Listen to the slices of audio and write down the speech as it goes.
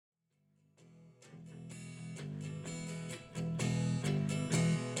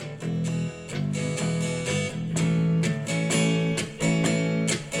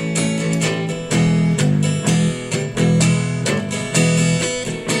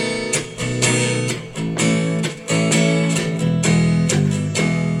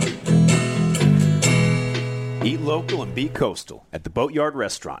Be Coastal at the Boatyard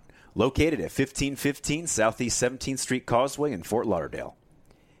Restaurant, located at 1515 Southeast 17th Street Causeway in Fort Lauderdale.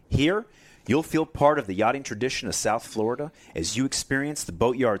 Here, you'll feel part of the yachting tradition of South Florida as you experience the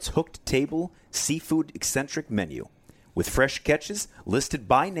Boatyard's hooked table, seafood eccentric menu, with fresh catches listed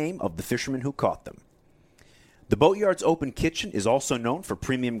by name of the fishermen who caught them. The Boatyard's open kitchen is also known for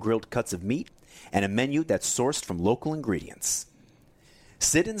premium grilled cuts of meat and a menu that's sourced from local ingredients.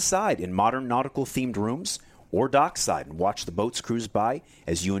 Sit inside in modern nautical-themed rooms or dockside and watch the boats cruise by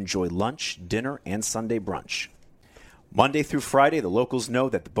as you enjoy lunch, dinner, and Sunday brunch. Monday through Friday, the locals know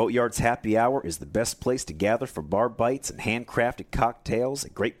that the Boatyard's happy hour is the best place to gather for bar bites and handcrafted cocktails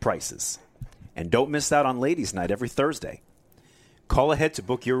at great prices. And don't miss out on Ladies' Night every Thursday. Call ahead to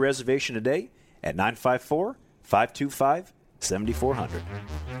book your reservation today at 954-525-7400.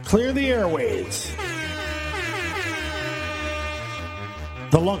 Clear the airways.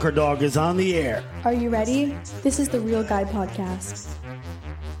 The Lunker Dog is on the air. Are you ready? This is the Real Guy Podcast.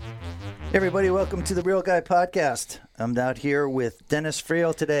 Hey everybody, welcome to the Real Guy Podcast. I'm out here with Dennis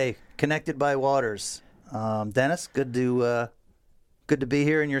Friel today, Connected by Waters. Dennis, good to be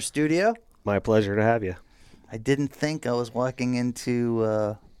here in your studio. My pleasure to have you. I didn't think I was walking into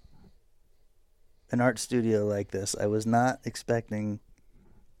an art studio like this. I was not expecting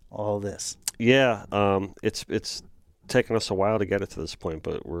all this. Yeah, it's taken us a while to get it to this point,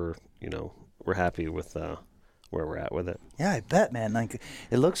 but we're happy with where we're at with it. Yeah, I bet, man. Like,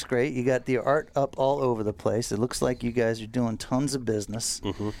 it looks great. You got the art up all over the place. It looks like you guys are doing tons of business.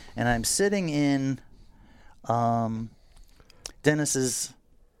 Mm-hmm. And I'm sitting in Dennis's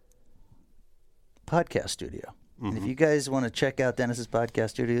podcast studio. Mm-hmm. And if you guys want to check out Dennis's podcast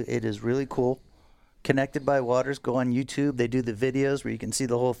studio, it is really cool. Connected by Waters. Go on YouTube. They do the videos where you can see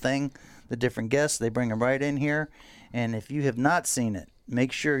the whole thing, the different guests. They bring them right in here. And if you have not seen it,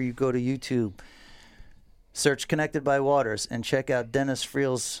 make sure you go to YouTube, search Connected by Waters, and check out Dennis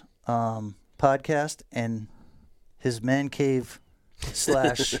Friel's podcast and his man cave /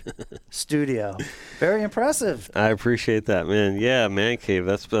 studio. Very impressive. I appreciate that, man. Yeah, man cave.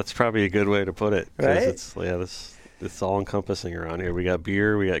 That's probably a good way to put it. Right? It's all encompassing around here. We got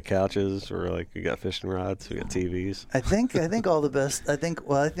beer, we got couches, we got fishing rods, we got TVs. I think all the best. I think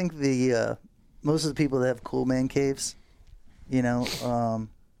the most of the people that have cool man caves, I don't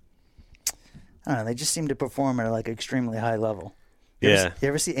know, they just seem to perform at like extremely high level. You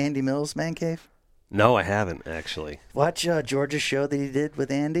ever see Andy Mills' man cave? No, I haven't actually. Watch George's show that he did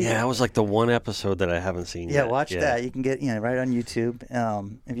with Andy. Yeah, it was like the one episode that I haven't seen yet. Yeah, watch that. You can get right on YouTube.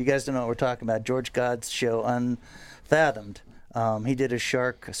 If you guys don't know what we're talking about, George God's show Unfathomed. He did a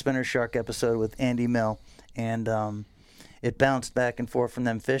spinner shark episode with Andy Mill, and it bounced back and forth from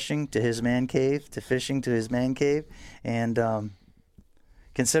them fishing to his man cave to fishing to his man cave, and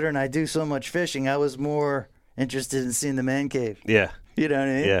considering I do so much fishing, I was more interested in seeing the man cave. Yeah. You know what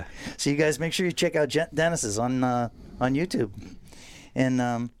I mean? Yeah. So you guys make sure you check out Dennis's on YouTube.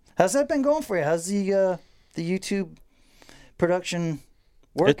 And how's that been going for you? How's the YouTube production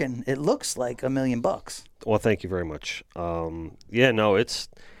working? It looks like $1 million. Well, thank you very much. It's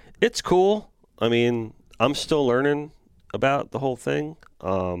cool. I mean, I'm still learning about the whole thing.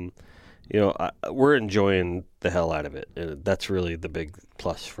 We're enjoying the hell out of it. And that's really the big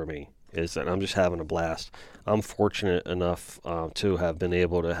plus for me, is that I'm just having a blast. I'm fortunate enough to have been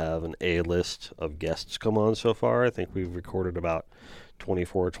able to have an A-list of guests come on so far. I think we've recorded about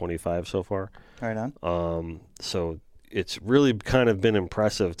 24, 25 so far. Right on. So it's really kind of been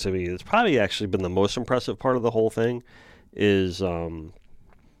impressive to me. It's probably actually been the most impressive part of the whole thing is, the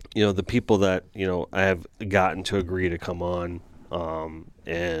people that, I have gotten to agree to come on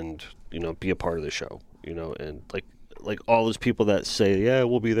and, be a part of the show, and like all those people that say, yeah,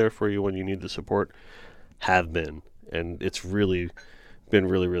 we'll be there for you when you need the support, have been, and it's really been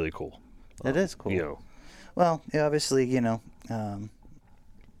really, really cool. It is cool. Well, obviously,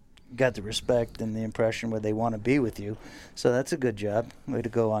 got the respect and the impression where they want to be with you, so that's a good job. Way to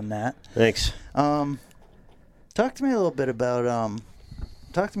go on that. Thanks. Talk to me a little bit about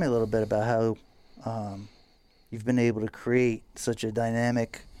how you've been able to create such a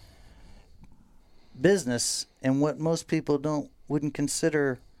dynamic business and what most people wouldn't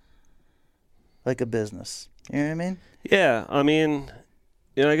consider like a business. You know what I mean? Yeah, I mean,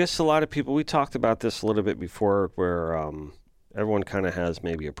 I guess a lot of people, we talked about this a little bit before, where everyone kind of has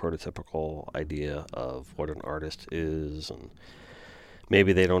maybe a prototypical idea of what an artist is, and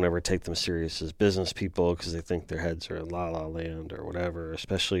maybe they don't ever take them serious as business people because they think their heads are in la la land or whatever,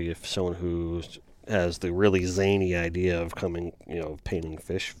 especially if someone who has the really zany idea of painting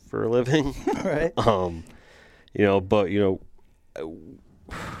fish for a living. Right.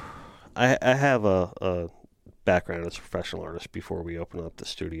 I have a background as a professional artist before we opened up the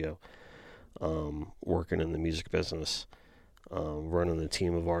studio, working in the music business, running the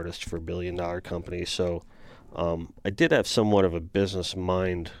team of artists for billion-dollar companies. So I did have somewhat of a business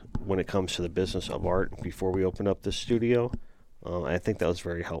mind when it comes to the business of art before we opened up the studio. I think that was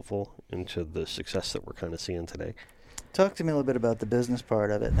very helpful into the success that we're kind of seeing today. Talk to me a little bit about the business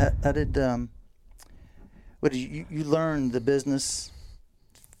part of it. How did what did you learn the business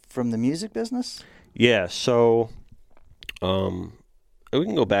from the music business? Yeah, so we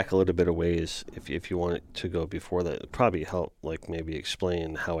can go back a little bit of ways if you want to go before that. It'd probably help, like maybe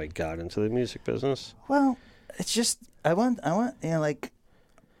explain how I got into the music business. Well, it's just I want like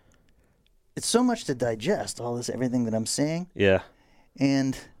it's so much to digest, all this, everything that I'm seeing. Yeah.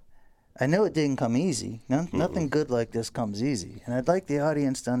 And I know it didn't come easy. Nothing good like this comes easy. And I'd like the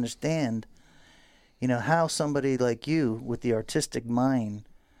audience to understand, how somebody like you with the artistic mind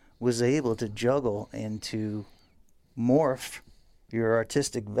was able to juggle and to morph your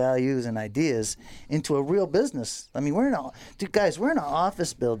artistic values and ideas into a real business. I mean, we're in an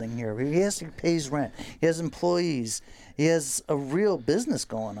office building here. He pays rent. He has employees. He has a real business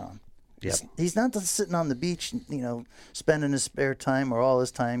going on. Yep. He's not just sitting on the beach, spending his spare time or all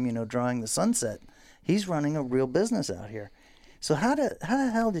his time, drawing the sunset. He's running a real business out here. So how the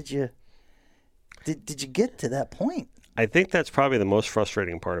hell did you get to that point? I think that's probably the most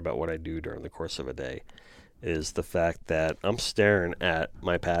frustrating part about what I do during the course of a day is the fact that I'm staring at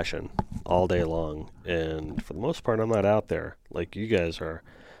my passion all day long. And for the most part, I'm not out there like you guys are.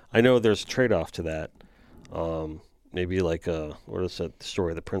 I know there's a trade-off to that. Maybe like what is that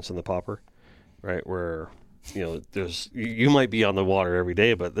story, The Prince and the Pauper, right? Where there's you might be on the water every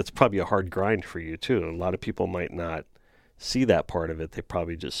day, but that's probably a hard grind for you too. A lot of people might not see that part of it. They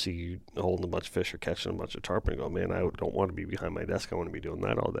probably just see you holding a bunch of fish or catching a bunch of tarpon and go, man, I don't want to be behind my desk. I want to be doing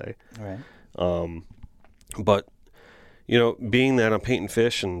that all day. Right. But being that I'm painting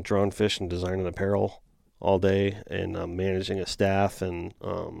fish and drawing fish and designing apparel all day and managing a staff and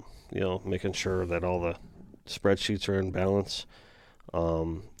making sure that all the spreadsheets are in balance.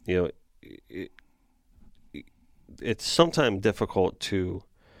 It's sometimes difficult to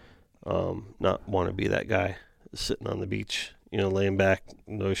not want to be that guy sitting on the beach, laying back,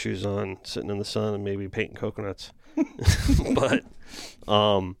 no shoes on, sitting in the sun and maybe painting coconuts. But,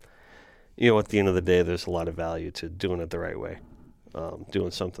 at the end of the day, there's a lot of value to doing it the right way,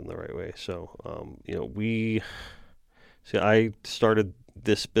 doing something the right way. So, I started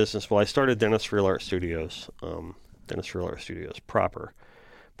this business. Well, I started Dennis Real Art Studios, proper,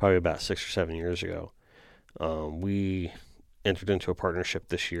 probably about 6 or 7 years ago. We entered into a partnership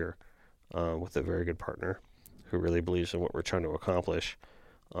this year with a very good partner who really believes in what we're trying to accomplish.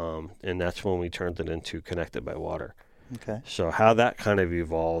 And that's when we turned it into Connected by Water. Okay. So how that kind of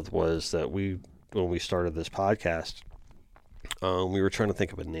evolved was that when we started this podcast, we were trying to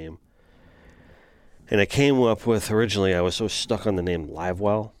think of a name. And I came up with, originally, I was so stuck on the name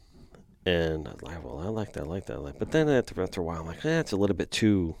Livewell. And Livewell, I like that. But then after a while, I'm like, it's a little bit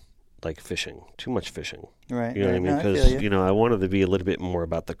too, like, fishing. Too much fishing. Right. You know what I mean? Because, I wanted to be a little bit more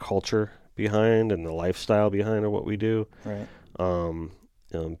about the culture behind and the lifestyle behind what we do. Right.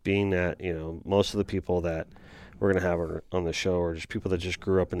 Being that, most of the people that we're going to have on the show are just people that just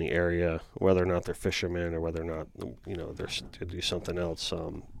grew up in the area, whether or not they're fishermen or whether or not, they're to do something else.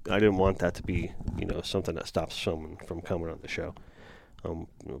 I didn't want that to be, something that stops someone from coming on the show.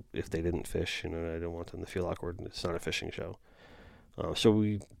 If they didn't fish, I didn't want them to feel awkward. It's not a fishing show. So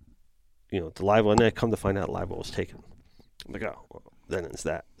we, the live one, I come to find out Livewell was taken. I'm like, oh, well, then it's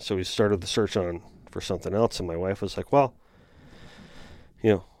that. So we started the search for something else, and my wife was like, well,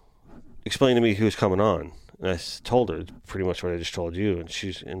 explain to me who's coming on. And I told her pretty much what I just told you, and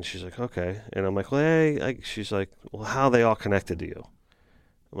she's like, okay. And I'm like, well, she's like, well, how are they all connected to you?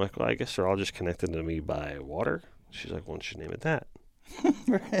 I'm like, well, I guess they're all just connected to me by water. She's like, well, you should name it that.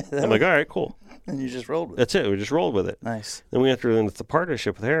 Right. I'm like, all right, cool. And you just rolled with it. That's it. We just rolled with it. Nice. Then we entered into the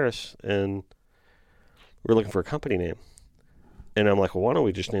partnership with Harris, and we're looking for a company name. And I'm like, well, why don't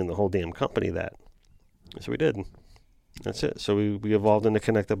we just name the whole damn company that? So we did. That's it. So we evolved into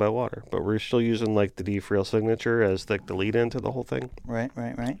Connected by Water, but we're still using like the D-Frail signature as like the lead into the whole thing. Right.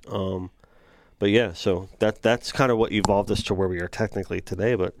 But yeah, so that's kind of what evolved us to where we are technically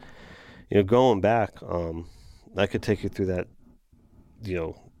today. But going back, I could take you through that.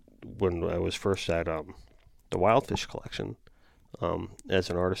 When I was first at the Wildfish Collection as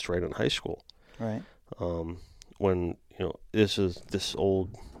an artist right in high school. Right. When this is this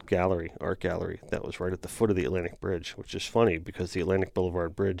old art gallery that was right at the foot of the Atlantic Bridge, which is funny because the Atlantic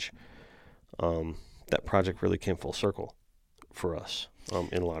Boulevard Bridge, that project really came full circle. for us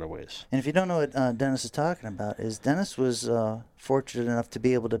in a lot of ways. And if you don't know what Dennis is talking about, is Dennis was fortunate enough to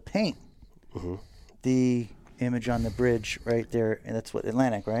be able to paint the image on the bridge right there, and that's what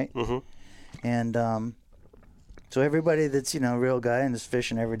Atlantic, right? Mm-hmm. And so everybody that's a real guy and is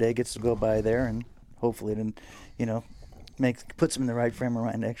fishing every day gets to go by there, and hopefully, then puts them in the right frame of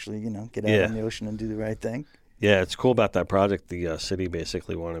mind to actually get out in the ocean and do the right thing. Yeah, it's cool about that project. The city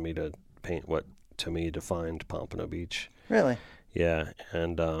basically wanted me to paint what to me defined Pompano Beach. Really? Yeah,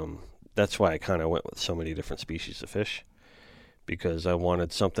 and that's why I kind of went with so many different species of fish, because I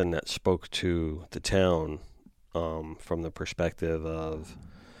wanted something that spoke to the town from the perspective of,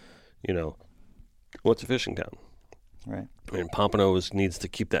 what's a fishing town? Right. And Pompano needs to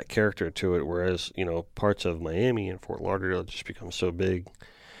keep that character to it, whereas, parts of Miami and Fort Lauderdale just become so big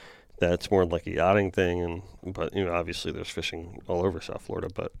that it's more like a yachting thing. But obviously there's fishing all over South Florida.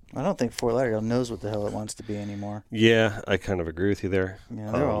 But I don't think Fort Lauderdale knows what the hell it wants to be anymore. Yeah, I kind of agree with you there.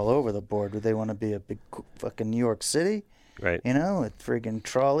 They're all over the board. Do they want to be a big fucking New York City? Right. With friggin'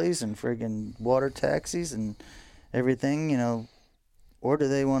 trolleys and friggin' water taxis and everything, or do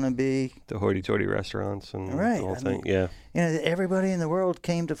they want to be the hoity-toity restaurants and the whole thing? Yeah. Everybody in the world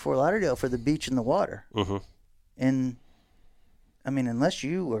came to Fort Lauderdale for the beach and the water. Mm-hmm. And, unless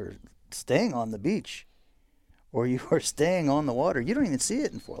you were staying on the beach or you were staying on the water, you don't even see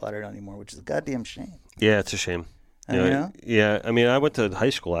it in Fort Lauderdale anymore, which is a goddamn shame. Yeah, it's a shame. Yeah, I went to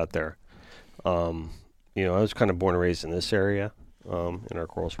high school out there. I was kind of born and raised in this area. In our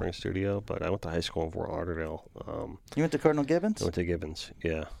Coral Springs studio, but I went to high school in Fort Lauderdale. You went to Cardinal Gibbons? I went to Gibbons,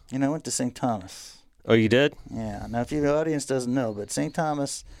 yeah. I went to St. Thomas. Oh, you did? Yeah. Now, if the audience doesn't know, but St.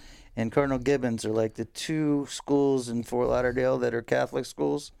 Thomas and Cardinal Gibbons are like the two schools in Fort Lauderdale that are Catholic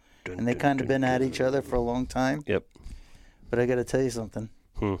schools, and they kind of been at each other for a long time. Yep. But I got to tell you something.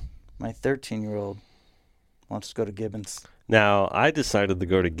 My 13-year-old wants to go to Gibbons. Now, I decided to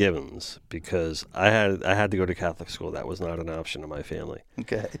go to Gibbons because I had to go to Catholic school. That was not an option in my family.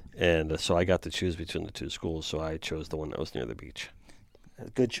 Okay. And so I got to choose between the two schools, so I chose the one that was near the beach.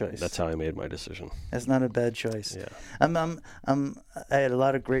 Good choice. That's how I made my decision. That's not a bad choice. Yeah. I had a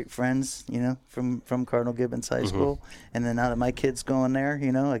lot of great friends, from Cardinal Gibbons High School, and then now that my kid's going there,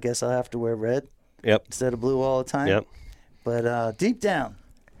 I guess I'll have to wear red. Yep. Instead of blue all the time. Yep. But deep down,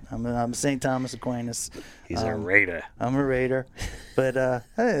 I'm a St. Thomas Aquinas. He's a Raider. I'm a Raider. But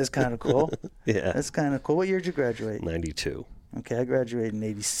it's kind of cool. Yeah. That's kind of cool. What year did you graduate? 92. Okay, I graduated in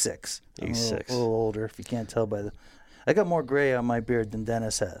 86. 86. I'm a little older, if you can't tell by the... I got more gray on my beard than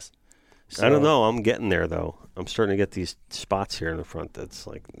Dennis has. So, I don't know. I'm getting there, though. I'm starting to get these spots here in the front that's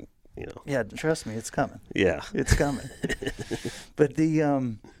like, Yeah, trust me, it's coming. Yeah. It's coming. But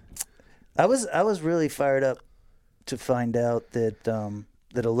I was really fired up to find out that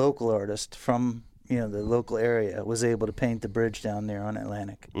that a local artist from the local area was able to paint the bridge down there on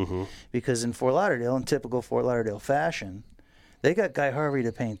Atlantic. Mm-hmm. Because in Fort Lauderdale, in typical Fort Lauderdale fashion, they got Guy Harvey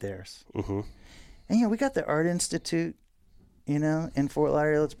to paint theirs. Mm-hmm. And we got the Art Institute, in Fort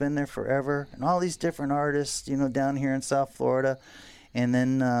Lauderdale. It's been there forever, and all these different artists, down here in South Florida. And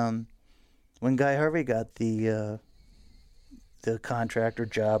then when Guy Harvey got the contractor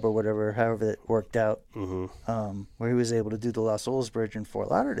job or whatever, however it worked out, where he was able to do the Los Olas Bridge in Fort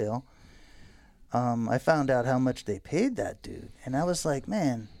Lauderdale, I found out how much they paid that dude. And I was like,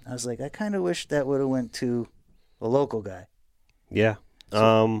 I kind of wish that would have went to a local guy. Yeah.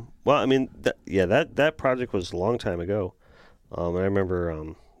 Well, that project was a long time ago. And I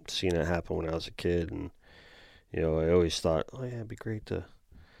remember seeing it happen when I was a kid. And, I always thought, oh, yeah, it'd be great to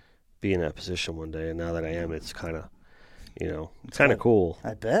be in that position one day. And now that I am, it's kind of... it's kind of cool.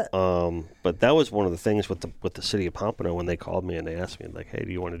 I bet. But that was one of the things with the city of Pompano when they called me and they asked me, like, hey,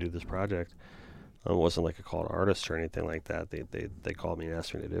 do you want to do this project? It wasn't like a call to artists or anything like that. They called me and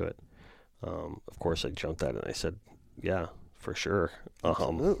asked me to do it. Of course, I jumped at it and I said, yeah, for sure.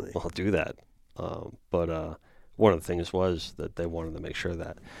 Absolutely. I'll do that. But one of the things was that they wanted to make sure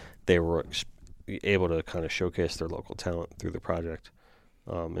that they were able to kind of showcase their local talent through the project.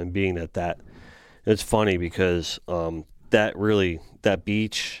 And being that it's funny because that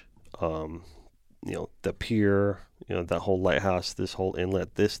beach, the pier, that whole lighthouse, this whole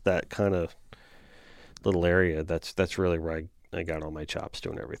inlet, that kind of little area, that's really where I got all my chops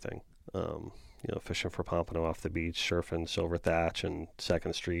doing everything. Fishing for pompano off the beach, surfing Silver Thatch and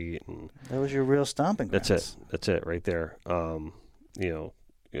 2nd Street, and that was your real stomping grounds. That's it right there. I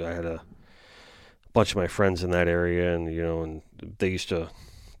had a bunch of my friends in that area, and and they used to.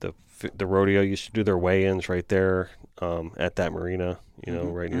 The rodeo used to do their weigh-ins right there at that marina,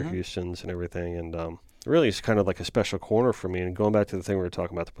 right near Houston's and everything. And really, it's kind of like a special corner for me. And going back to the thing we were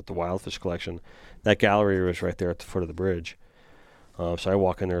talking about with the Wildfish collection, that gallery was right there at the foot of the bridge. So I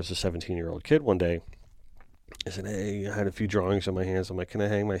walk in there as a 17-year-old kid one day. I said, hey, I had a few drawings on my hands. I'm like, can I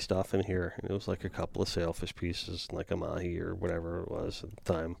hang my stuff in here? And it was like a couple of sailfish pieces, like a mahi or whatever it was at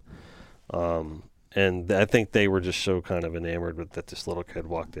the time. And I think they were just so kind of enamored with that this little kid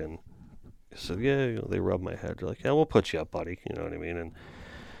walked in. So, yeah, they rubbed my head. They're like, yeah, we'll put you up, buddy. You know what I mean? And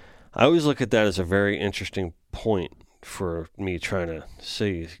I always look at that as a very interesting point for me trying to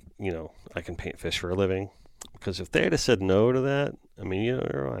say, I can paint fish for a living. Because if they had said no to that, I mean,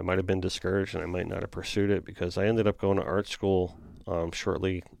 I might have been discouraged and I might not have pursued it, because I ended up going to art school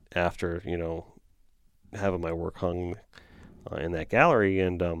shortly after, having my work hung in that gallery.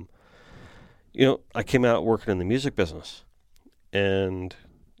 And, I came out working in the music business. And,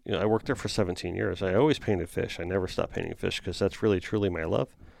 I worked there for 17 years. I always painted fish. I never stopped painting fish because that's really, truly my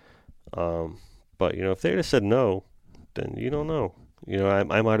love. But, if they had said no, then you don't know.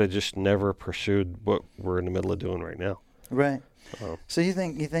 I might have just never pursued what we're in the middle of doing right now. Right. So you're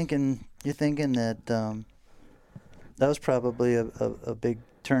thinking that that was probably a big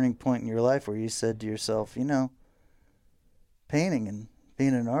turning point in your life where you said to yourself, painting and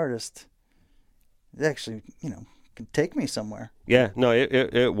being an artist, it actually, can take me somewhere. Yeah. No,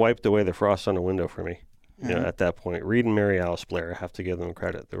 it wiped away the frost on the window for me. At that point, Reed and Mary Alice Blair, I have to give them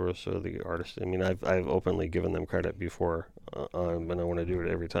credit. They were the artists. I mean, I've openly given them credit before, and I want to do it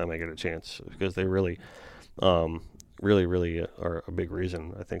every time I get a chance, because they really, really are a big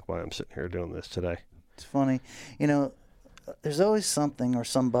reason, I think, why I'm sitting here doing this today. It's funny. There's always something or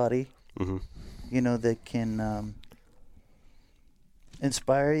somebody, that can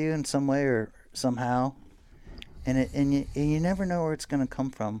inspire you in some way or somehow, and you never know where it's going to come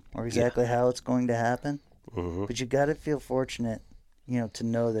from or exactly how it's going to happen. But you got to feel fortunate, to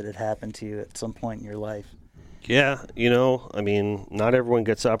know that it happened to you at some point in your life. Yeah, I mean, not everyone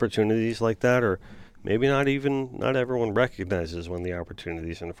gets opportunities like that, or maybe not everyone recognizes when the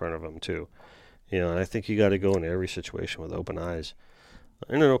opportunity's in front of them too. I think you got to go into every situation with open eyes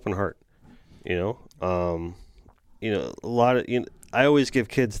and an open heart. A lot of I always give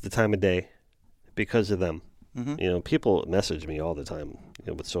kids the time of day because of them. People message me all the time,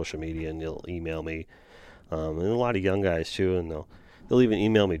 with social media, and they'll email me. And a lot of young guys too, and they'll even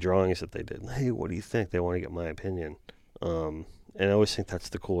email me drawings that they did. Hey, what do you think? They want to get my opinion. And I always think that's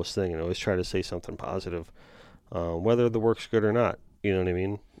the coolest thing, and I always try to say something positive, whether the work's good or not. You know what I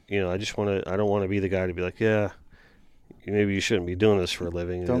mean? I don't want to be the guy to be like, yeah, maybe you shouldn't be doing this for a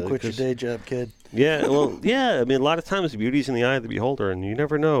living. Don't quit your day job, kid. Yeah, well, yeah. I mean, a lot of times the beauty's in the eye of the beholder, and you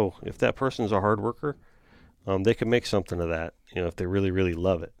never know if that person's a hard worker. They can make something of that, if they really, really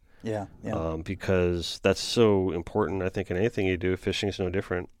love it. Yeah. Because that's so important, I think, in anything you do. Fishing's no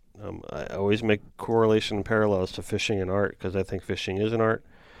different. I always make correlation and parallels to fishing and art, because I think fishing is an art.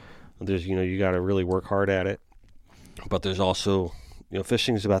 There's, you got to really work hard at it. But there's also,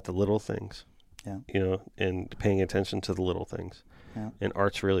 fishing's about the little things. Yeah. And paying attention to the little things. Yeah. And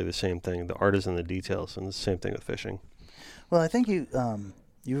art's really the same thing. The art is in the details, and it's the same thing with fishing. Well, I think you've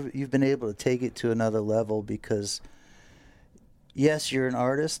been able to take it to another level, because yes, you're an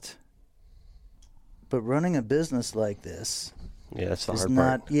artist, but running a business like this, that's the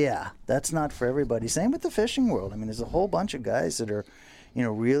hard part. That's not for everybody. Same with the fishing world. I mean, there's a whole bunch of guys that are,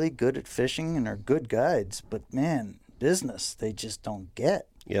 really good at fishing and are good guides, but man, business they just don't get.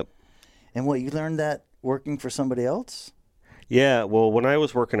 Yep. And what, you learned that working for somebody else? Yeah, well, when I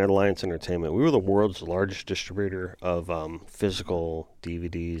was working at Alliance Entertainment, we were the world's largest distributor of physical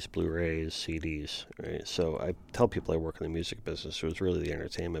DVDs, Blu-rays, CDs. Right? So I tell people I work in the music business. It was really the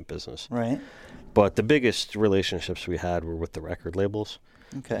entertainment business. Right. But the biggest relationships we had were with the record labels.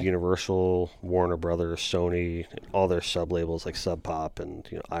 Okay. Universal, Warner Brothers, Sony, all their sub-labels like Sub Pop and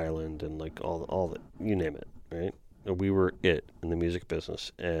Island and like all the, you name it, right? We were it in the music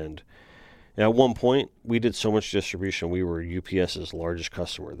business. And at one point, we did so much distribution, we were UPS's largest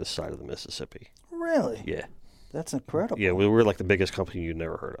customer this side of the Mississippi. Really? Yeah. That's incredible. Yeah, we were like the biggest company you'd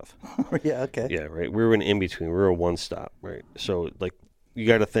never heard of. Yeah, okay. Yeah, right. We were an in-between. We were a one-stop, right? So, like, you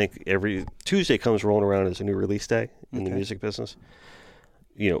got to think every Tuesday comes rolling around as a new release day in the music business.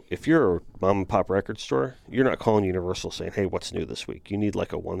 If you're a mom-and-pop record store, you're not calling Universal saying, hey, what's new this week? You need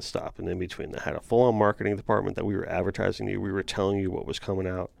like a one-stop and in between that had a full-on marketing department that we were advertising to you. We were telling you what was coming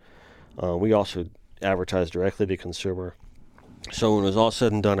out. We also advertised directly to consumer. So when it was all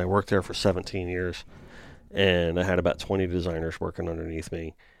said and done, I worked there for 17 years, and I had about 20 designers working underneath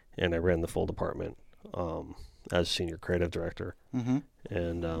me, and I ran the full department as senior creative director. Mm-hmm.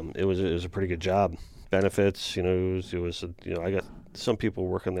 And it was a pretty good job. Benefits, I got some people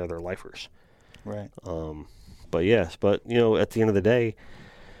working there, they're lifers. Right. But at the end of the day,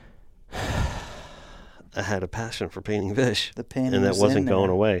 I had a passion for painting fish. The painting and that was wasn't in going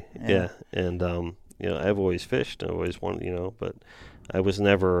there. away. Yeah. Yeah. And I've always fished. I always wanted, but I was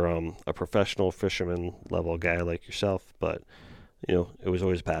never a professional fisherman level guy like yourself. But it was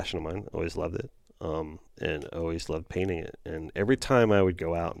always a passion of mine. I always loved it. And I always loved painting it. And every time I would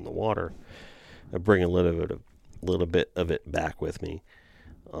go out in the water, I'd bring a little bit of it back with me.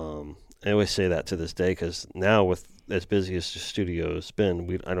 I always say that to this day, because now with as busy as the studio's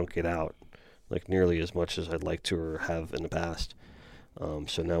been, I don't get out like nearly as much as I'd like to or have in the past.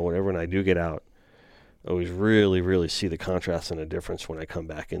 So now whenever I do get out, I always really, really see the contrast and the difference when I come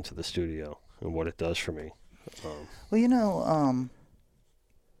back into the studio and what it does for me. Well,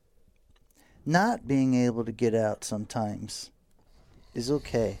 not being able to get out sometimes is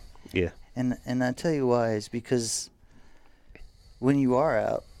okay. Yeah. And I tell you why is because when you are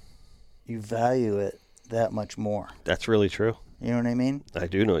out, you value it that much more. That's really true. You know what I mean? I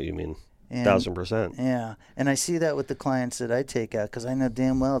do know what you mean. And, 1,000%. Yeah. And I see that with the clients that I take out, because I know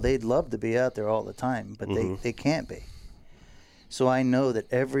damn well they'd love to be out there all the time, but they can't be. So I know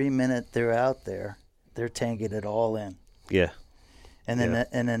that every minute they're out there, they're taking it all in. Yeah. And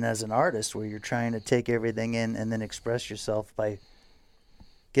then as an artist, where you're trying to take everything in and then express yourself by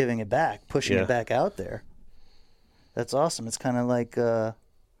giving it back, pushing it back out there. That's awesome. It's kind of like, I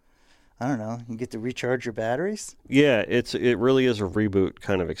don't know, you get to recharge your batteries. Yeah, it really is a reboot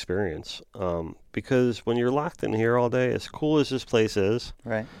kind of experience. Because when you're locked in here all day, as cool as this place is,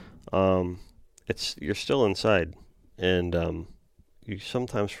 Right. you're still inside, and you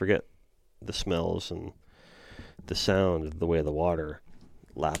sometimes forget the smells and the sound of the way the water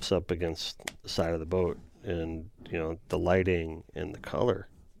laps up against the side of the boat, and the lighting and the color.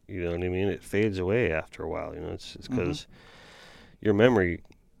 You know what I mean? It fades away after a while. It's because your memory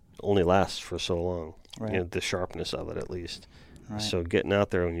only lasts for so long. Right. The sharpness of it, at least. Right. So getting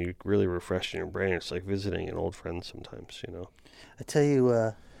out there when you really refresh your brain, it's like visiting an old friend sometimes. I tell you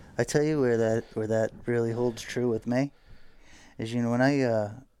where that really holds true with me is when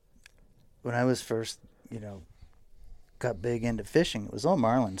I was first got big into fishing, it was all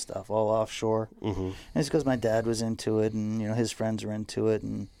marlin stuff, all offshore. Mm-hmm. And it's because my dad was into it, and his friends were into it,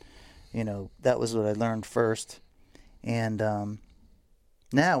 and that was what I learned first. And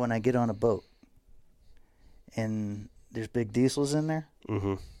now when I get on a boat and there's big diesels in there,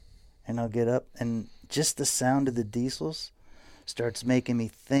 and I'll get up, and just the sound of the diesels starts making me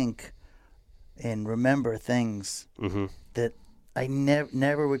think and remember things that I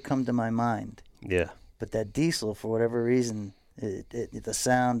never would come to my mind. Yeah. But that diesel, for whatever reason, the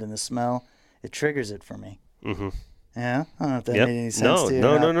sound and the smell, it triggers it for me. Mm-hmm. Yeah, I don't know if that made any sense to you.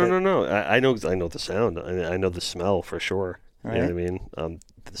 No. I know the sound. I know the smell for sure. Right? You know what I mean?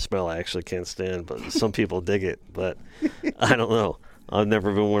 The smell I actually can't stand, but some people dig it. But I don't know. I've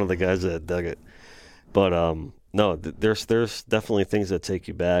never been one of the guys that dug it. But no, there's definitely things that take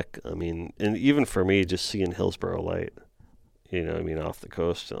you back. I mean, and even for me, just seeing Hillsborough Light, off the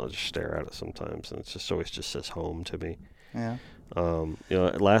coast, and I'll just stare at it sometimes, and it's just always just says home to me. Yeah.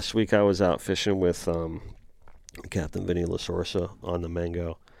 Last week I was out fishing with Captain Vinny Lasorsa on the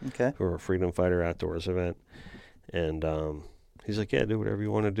Mango for a Freedom Fighter Outdoors event, and he's like, "Yeah, do whatever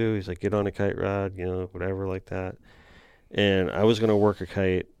you want to do." He's like, "Get on a kite rod, whatever like that." And I was going to work a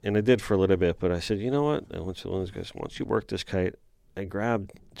kite, and I did for a little bit, but I said, "You know what? Once you work this kite," I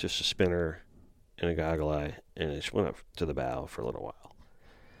grabbed just a spinner and a goggle eye, and I just went up to the bow for a little while,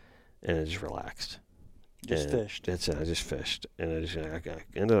 and I just relaxed. Fished. That's it. I just fished, and I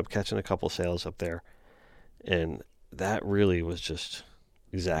ended up catching a couple sails up there, and that really was just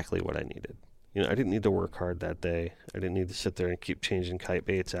exactly what I needed. I didn't need to work hard that day. I didn't need to sit there and keep changing kite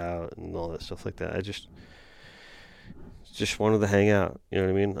baits out and all that stuff like that. I just wanted to hang out. You know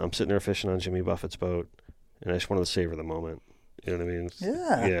what I mean? I'm sitting there fishing on Jimmy Buffett's boat, and I just wanted to savor the moment. You know what I mean?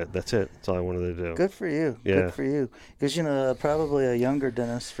 Yeah. Yeah, that's it. That's all I wanted to do. Good for you. Yeah. Good for you. Because, probably a younger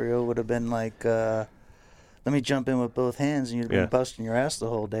Dennis Friel would have been like, let me jump in with both hands, and you'd have been busting your ass the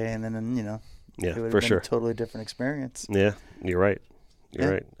whole day, and then, yeah, it would have for been sure. a totally different experience. Yeah, you're right.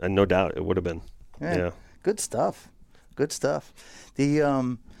 You're right. And no doubt it would have been. Yeah. Good stuff. Good stuff.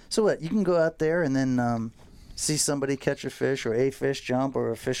 So what, you can go out there and then see somebody catch a fish, or a fish jump,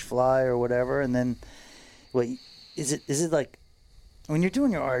 or a fish fly, or whatever, and then what is it like when you're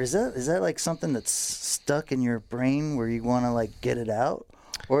doing your art, is that like something that's stuck in your brain where you want to like get it out,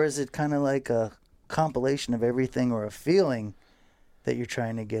 or is it kind of like a compilation of everything, or a feeling that you're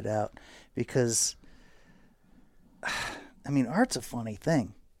trying to get out? Because I mean, art's a funny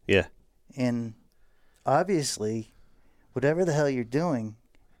thing. Yeah. And obviously, whatever the hell you're doing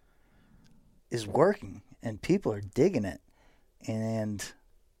is working, and people are digging it. And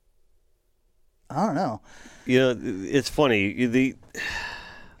I don't know. You know, it's funny. Did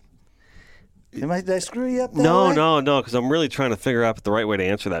I screw you up? No, because I'm really trying to figure out the right way to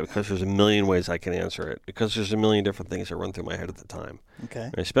answer that, because there's a million ways I can answer it, because there's a million different things that run through my head at the time. Okay.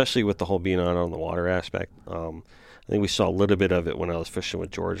 And especially with the whole being out on the water aspect. I think we saw a little bit of it when I was fishing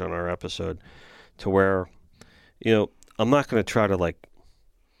with George on our episode, to where, you know, I'm not going to try to, like,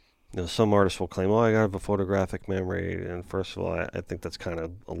 you know, some artists will claim, I got a photographic memory, and first of all, I think that's kind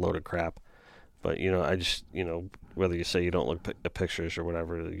of a load of crap. But, you know, I just, you know, whether you say you don't look at pictures or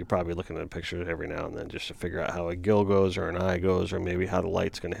whatever, you're probably looking at pictures every now and then just to figure out how a gill goes or an eye goes, or maybe how the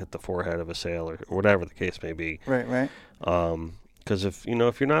light's going to hit the forehead of a sail, or whatever the case may be. Right. Because if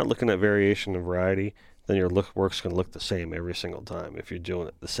you're not looking at variation and variety, then your work's going to look the same every single time if you're doing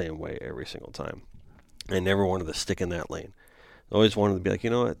it the same way every single time. I never wanted to stick in that lane. I always wanted to be like,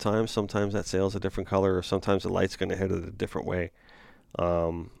 at times, sometimes that sail's a different color, or sometimes the light's going to hit it a different way.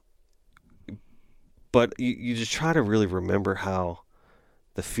 But you just try to really remember how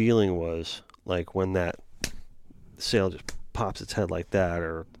the feeling was, like when that sail just pops its head like that,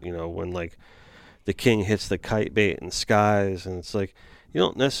 or, when like the king hits the kite bait in skies, and it's like, you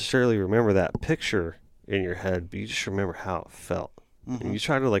don't necessarily remember that picture in your head, but you just remember how it felt. Mm-hmm. And you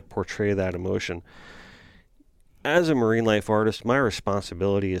try to like portray that emotion. As a marine life artist, my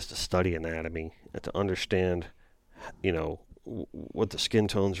responsibility is to study anatomy and to understand, what the skin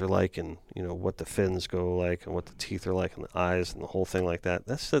tones are like, and what the fins go like, and what the teeth are like, and the eyes, and the whole thing like that.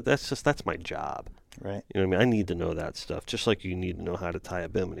 That's my job. Right. You know what I mean? I need to know that stuff, just like you need to know how to tie a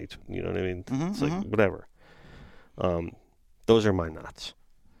bimini. You know what I mean? Mm-hmm, it's like whatever. Those are my knots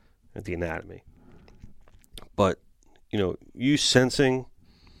at the anatomy. But you sensing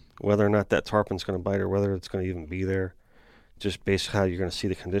whether or not that tarpon's going to bite, or whether it's going to even be there, just based on how you're going to see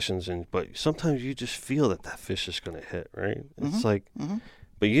the conditions. But sometimes you just feel that fish is going to hit, right? Mm-hmm. It's like,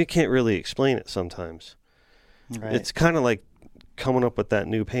 but you can't really explain it sometimes. Right. It's kind of like coming up with that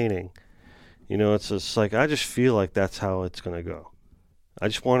new painting. It's just like, I just feel like that's how it's going to go. I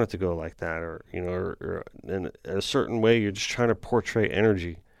just want it to go like that, or in a certain way, you're just trying to portray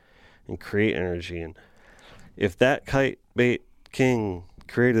energy and create energy. And if that kite bait king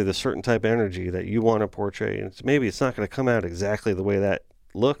created a certain type of energy that you want to portray, and maybe it's not going to come out exactly the way that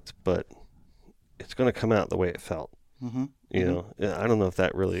looked, but it's going to come out the way it felt. Mm-hmm. I don't know if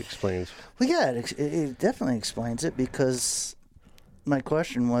that really explains. Well, yeah, it definitely explains it, because my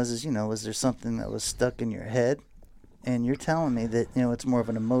question was there something that was stuck in your head? And you're telling me that, it's more of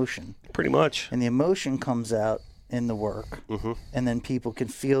an emotion. Pretty much. And the emotion comes out in the work, and then people can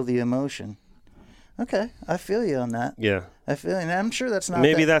feel the emotion. Okay, I feel you on that. Yeah. I feel, and I'm sure that's not.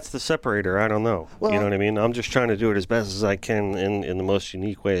 Maybe that's the separator. I don't know. Well, you know what I mean? I'm just trying to do it as best as I can in the most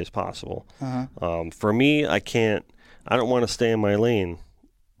unique way as possible. For me, I don't want to stay in my lane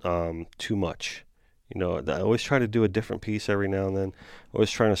too much. I always try to do a different piece every now and then.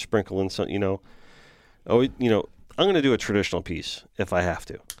 Always trying to sprinkle in some, I'm going to do a traditional piece if I have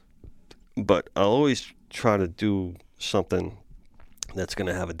to. But I'll always try to do something that's going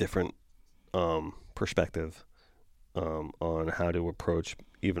to have a different perspective on how to approach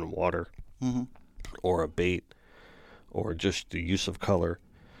even water, or a bait, or just the use of color,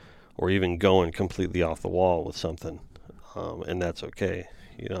 or even going completely off the wall with something. And that's okay.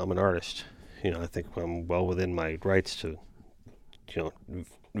 I'm an artist. I think I'm well within my rights to,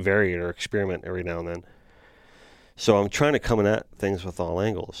 vary it or experiment every now and then. So I'm trying to come at things with all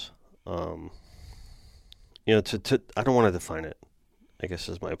angles. I don't want to define it, I guess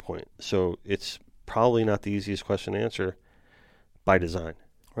is my point. So it's probably not the easiest question to answer by design.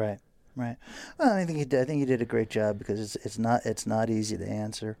 Right. Well, I think you did a great job, because it's not easy to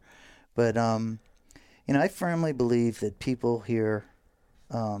answer. But I firmly believe that people here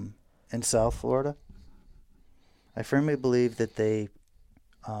in South Florida, I firmly believe that they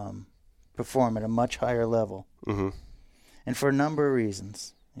perform at a much higher level, and for a number of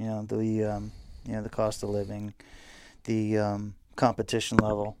reasons. The cost of living, the competition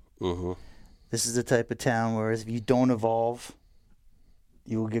level. This is the type of town where if you don't evolve,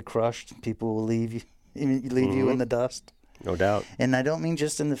 you will get crushed. People will leave you in the dust. No doubt. And I don't mean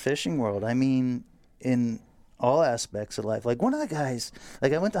just in the fishing world. I mean in all aspects of life. Like one of the guys, I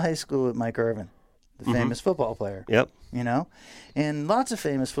went to high school with Mike Irvin, the famous football player. Yep. And lots of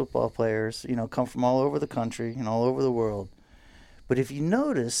famous football players, come from all over the country and all over the world. But if you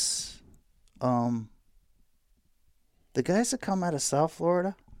notice, the guys that come out of South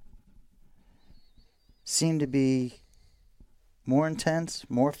Florida seem to be more intense,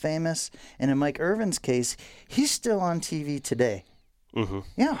 more famous. And in Mike Irvin's case, he's still on TV today. You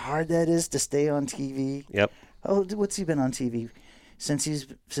know how hard that is to stay on TV? Yep. Oh, what's he been on TV? since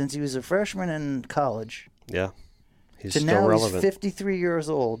he was a freshman in college. Yeah. He's to still now relevant. he's 53 years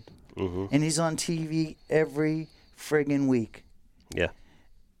old, and he's on TV every friggin' week. Yeah.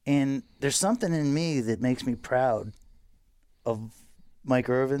 And there's something in me that makes me proud of Mike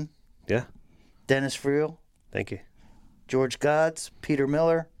Irvin, Yeah. Dennis Friel, Thank you. George Gods, Peter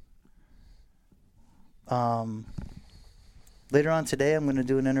Miller. Later on today, I'm going to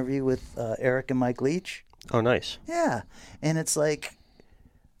do an interview with Eric and Mike Leach. Oh, nice. Yeah, and it's like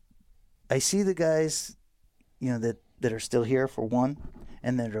I see the guys, that are still here for one,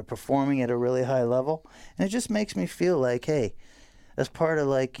 and that are performing at a really high level, and it just makes me feel like, hey, that's part of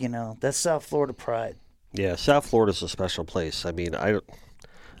that's South Florida pride. Yeah, South Florida's a special place. I mean,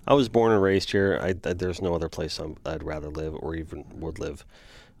 I was born and raised here. There's no other place I'd rather live or even would live.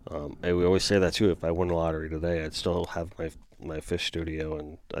 And we always say that too. If I won the lottery today, I'd still have my fish studio,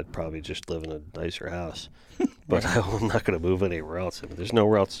 and I'd probably just live in a nicer house. But I'm not going to move anywhere else. I mean, there's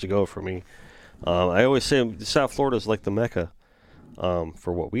nowhere else to go for me. I always say South Florida is like the Mecca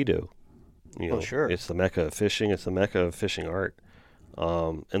for what we do. Sure. It's the Mecca of fishing. It's the Mecca of fishing art.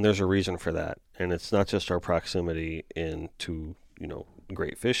 And there's a reason for that. And it's not just our proximity into,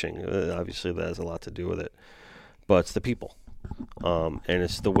 great fishing. Obviously, that has a lot to do with it. But it's the people. And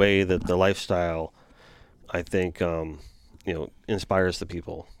it's the way that the lifestyle, I think, inspires the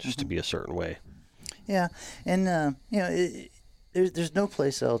people just to be a certain way. Yeah, and there's no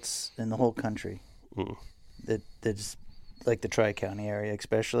place else in the whole country that's like the Tri-County area,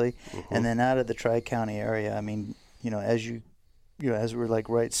 especially. And then out of the Tri-County area, I mean, as we're like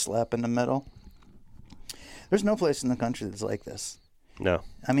right slap in the middle, there's no place in the country that's like this. No,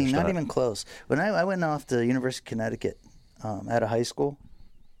 I mean, not even close. When I went off to University of Connecticut out of high school,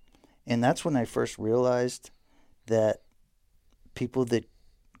 and that's when I first realized that people that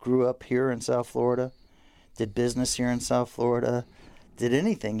grew up here in South Florida, did business here in South Florida, did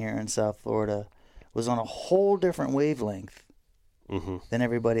anything here in South Florida, was on a whole different wavelength than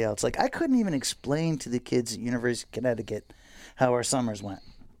everybody else. Like, I couldn't even explain to the kids at University of Connecticut how our summers went.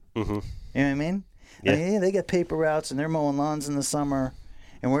 You know what I mean? Yeah. I mean, they got paper routes and they're mowing lawns in the summer,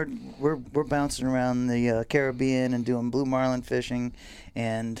 and we're bouncing around the Caribbean and doing blue marlin fishing,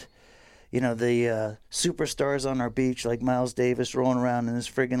 and the superstars on our beach like Miles Davis rolling around in his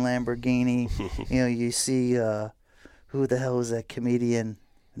friggin' Lamborghini. You see who the hell is that comedian?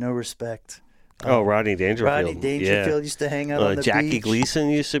 No Respect. Rodney Dangerfield. Rodney Dangerfield used to hang out on the Jackie beach.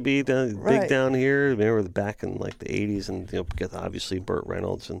 Gleason used to be big Right. down here. Remember back in like the 80s, and because obviously Burt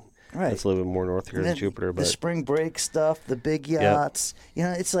Reynolds, and that's a little bit more north here than Jupiter. But the spring break stuff, the big yachts,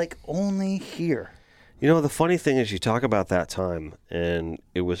 it's like only here. the funny thing is, you talk about that time, and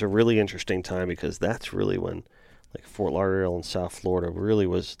it was a really interesting time because that's really when, like, Fort Lauderdale and South Florida really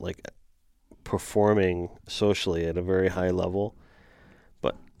was like performing socially at a very high level,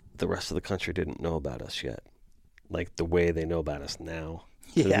 but the rest of the country didn't know about us yet, like the way they know about us now.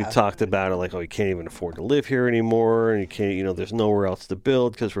 Yeah. We talked about it like, you can't even afford to live here anymore, and you can't, there's nowhere else to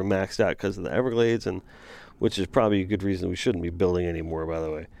build because we're maxed out because of the Everglades, and which is probably a good reason we shouldn't be building anymore, by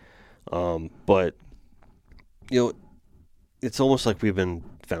the way. But it's almost like we've been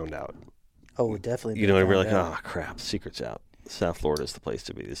found out. Oh, we're definitely. And we're like, oh crap, secret's out. South Florida is the place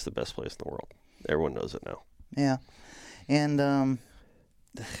to be. It's the best place in the world. Everyone knows it now. Yeah, and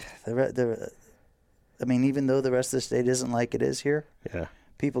even though the rest of the state isn't like it is here, Yeah.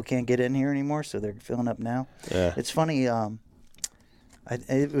 people can't get in here anymore, so they're filling up now. Yeah. It's funny.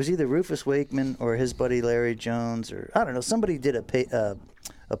 It was either Rufus Wakeman or his buddy Larry Jones, or I don't know. Somebody did a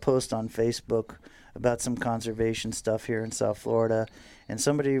post on Facebook about some conservation stuff here in South Florida, and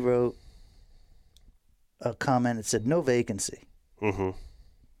somebody wrote a comment that said no vacancy. And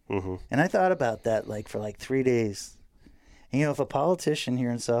I thought about that for 3 days. And, if a politician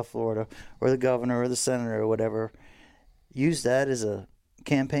here in South Florida, or the governor or the senator or whatever, used that as a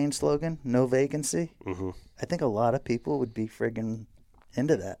campaign slogan, no vacancy, I think a lot of people would be friggin'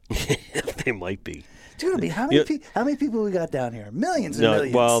 into that. They might be. Dude, I mean, how many people we got down here? Millions and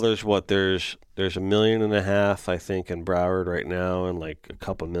millions. Well, there's 1.5 million, I think, in Broward right now, and like a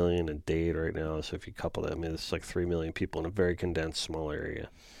couple million in Dade right now. So if you couple that, it's like 3 million people in a very condensed, small area.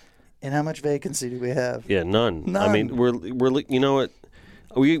 And how much vacancy do we have? Yeah, none. I mean, we're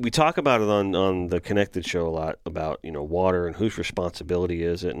we talk about it on the Connected show a lot about water and whose responsibility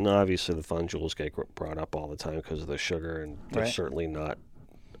is it, and obviously the fun jewels get brought up all the time because of the sugar, and they're certainly not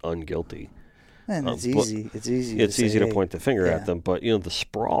unguilty. And it's easy. It's easy. It's easy to point the finger yeah. at them, but the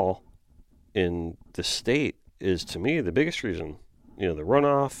sprawl in the state is, to me, the biggest reason. The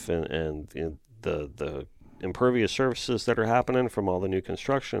runoff and the impervious surfaces that are happening from all the new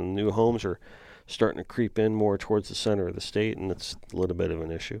construction. New homes are starting to creep in more towards the center of the state, and it's a little bit of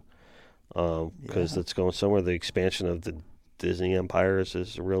an issue because it's going somewhere. The expansion of the Disney empires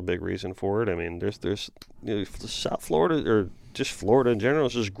is a real big reason for it. I mean, there's South Florida, or just Florida in general,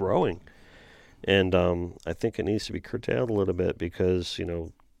 is just growing, and I think it needs to be curtailed a little bit because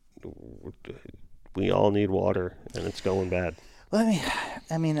we all need water, and it's going bad. Well,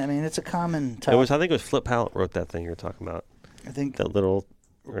 I mean, it's a common topic. I think it was Flip Hallett wrote that thing you're talking about. I think that little,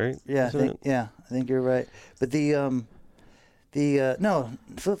 right? Yeah, I think you're right. But no,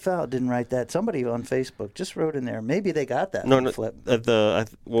 Flip Hallett didn't write that. Somebody on Facebook just wrote in there. Maybe they got that. No, Flip.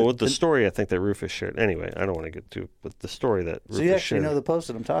 With the story I think that Rufus shared. Anyway, I don't want to get too, but the story that Rufus shared. So you actually know the post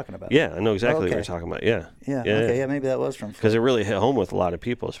that I'm talking about? Yeah, I know exactly what you're talking about. Yeah. Okay. Yeah, maybe that was from Flip. Because it really hit home with a lot of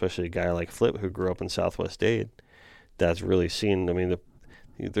people, especially a guy like Flip who grew up in Southwest Dade. That's really seen. I mean,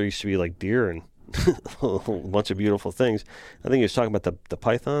 there used to be like deer and a bunch of beautiful things. I think he was talking about the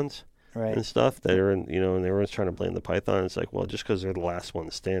pythons. Right. And stuff that are in, and everyone's trying to blame the python. It's like, well, just because they're the last one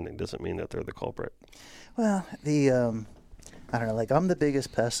standing doesn't mean that they're the culprit. Well, I don't know. Like, I'm the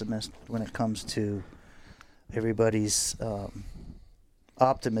biggest pessimist when it comes to everybody's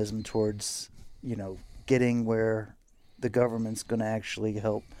optimism towards, getting where the government's going to actually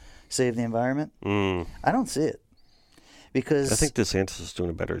help save the environment. I don't see it. Because I think DeSantis is doing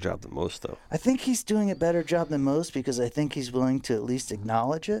a better job than most, though. I think he's doing a better job than most because I think he's willing to at least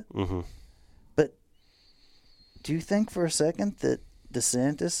acknowledge it. Mm-hmm. But do you think for a second that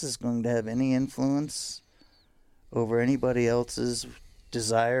DeSantis is going to have any influence over anybody else's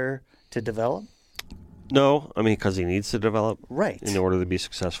desire to develop? No, I mean, because he needs to develop, right, in order to be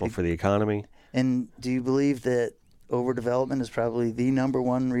successful for the economy. And do you believe that overdevelopment is probably the number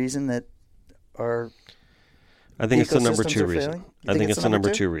one reason that our I think it's the number two reason. I think it's the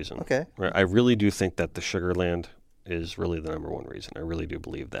number two reason. Okay. Right. I really do think that the Sugar Land is really the number one reason. I really do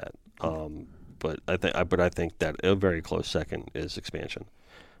believe that. But I think that a very close second is expansion,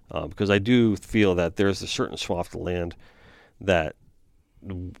 because I do feel that there's a certain swath of land that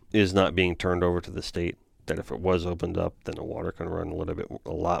is not being turned over to the state. That if it was opened up, then the water can run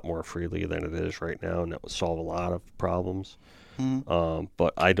a lot more freely than it is right now, and that would solve a lot of problems. Mm-hmm.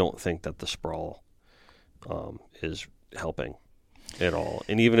 But I don't think that the sprawl is helping at all.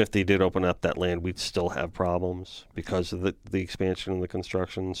 And even if they did open up that land, we'd still have problems because of the expansion and the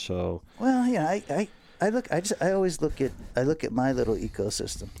construction. So, well, yeah, I always look at my little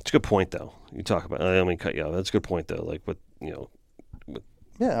ecosystem. It's a good point, though. You talk about. I mean, cut you off. That's a good point, though. Like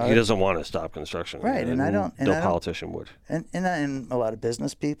yeah, he doesn't want to stop construction, right? And I don't. And no politician would. And a lot of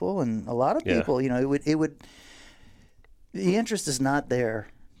business people and a lot of people, it would. The interest is not there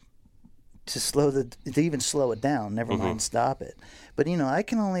to even slow it down, never mind stop it. But I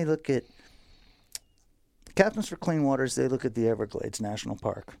can only look at Captains for Clean Waters. They look at the Everglades National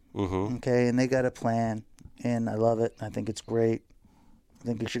Park, okay, and they got a plan, and I love it. I think it's great. I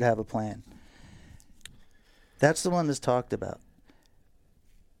think we should have a plan. That's the one that's talked about.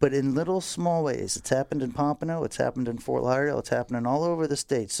 But in little small ways, it's happened in Pompano, it's happened in Fort Lauderdale, it's happening all over the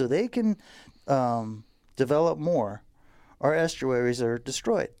state. So they can develop more. Our estuaries are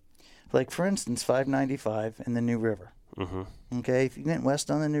destroyed. Like, for instance, 595 and the New River. Okay, if you went west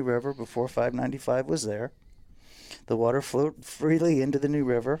on the New River before 595 was there, the water flowed freely into the New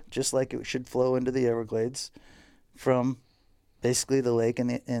River, just like it should flow into the Everglades from basically the lake and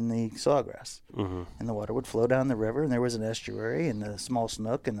the sawgrass. And the water would flow down the river, and there was an estuary, and the small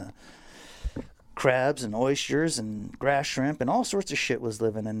snook, and the crabs and oysters and grass shrimp and all sorts of shit was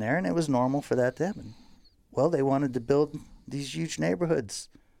living in there, and it was normal for that to happen. Well, they wanted to build these huge neighborhoods,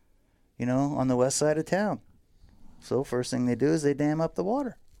 on the west side of town. So first thing they do is they dam up the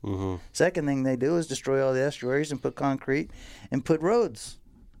water. Second thing they do is destroy all the estuaries and put concrete and put roads.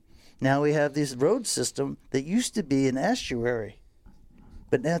 Now we have this road system that used to be an estuary,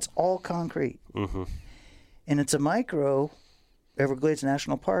 but now it's all concrete. And it's a micro Everglades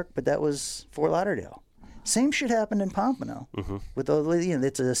National Park, but that was Fort Lauderdale. Same shit happened in Pompano. With all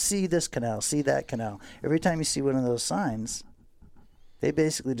it's a see this canal, see that canal. Every time you see one of those signs, they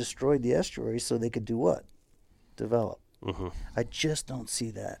basically destroyed the estuary so they could do what? Develop. I just don't see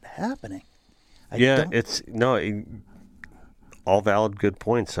that happening. All valid, good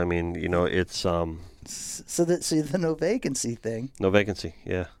points. I mean, it's so the no vacancy thing. No vacancy,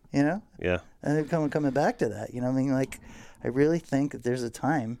 yeah. Yeah. And then coming back to that, I really think that there's a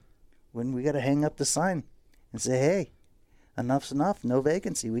time when we got to hang up the sign and say, hey, enough's enough. No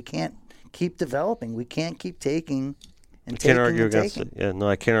vacancy. We can't keep developing. We can't keep taking. I can't argue against it. Yeah, no,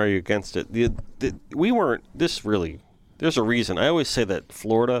 I can't argue against it. We weren't. There's a reason. I always say that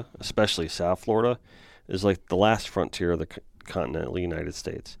Florida, especially South Florida, is like the last frontier of the continental United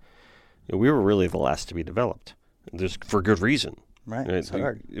States. We were really the last to be developed. There's for good reason. Right. It's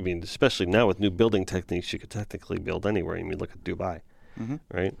hard. I mean, especially now with new building techniques, you could technically build anywhere. I mean, look at Dubai,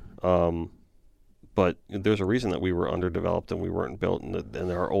 right? But there's a reason that we were underdeveloped and we weren't built,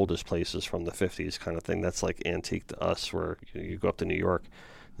 and our oldest places from the 50s kind of thing. That's like antique to us, where you go up to New York,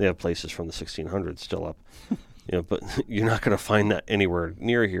 they have places from the 1600s still up. But you're not going to find that anywhere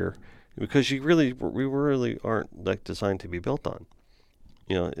near here because we really aren't like designed to be built on.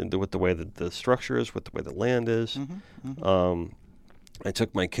 With the way that the structure is, with the way the land is. I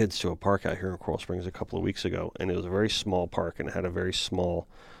took my kids to a park out here in Coral Springs a couple of weeks ago, and it was a very small park, and it had a very small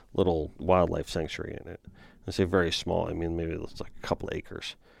little wildlife sanctuary in it. I say very small, I mean maybe it was like a couple of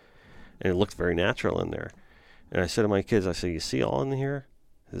acres. And it looked very natural in there. And I said to my kids, I said, you see all in here?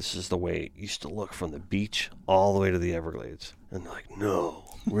 This is the way it used to look from the beach all the way to the Everglades. And they're like, no,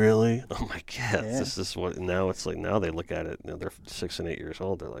 really? I'm like, yeah, this is what, now it's like, now they look at it, they're 6 and 8 years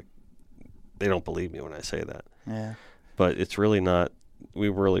old, they're like, they don't believe me when I say that. Yeah. But it's really not, we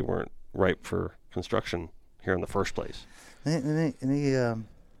really weren't ripe for construction here in the first place. Let me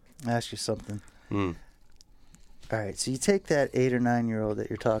ask you something. All right, so you take that 8 or 9 year old that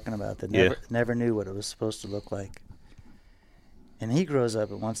you're talking about that never knew what it was supposed to look like, and he grows up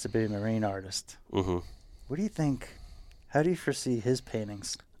and wants to be a marine artist. What do you think? How do you foresee his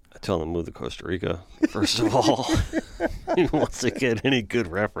paintings? I tell him to move to Costa Rica, first of all. He wants to get any good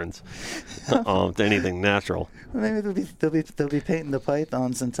reference to anything natural. Well, maybe they'll be painting the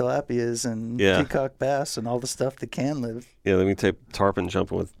pythons and tilapias and peacock bass and all the stuff that can live. Yeah, let me take tarpon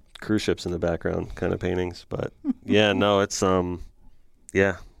jumping with cruise ships in the background kind of paintings. But yeah, no, it's for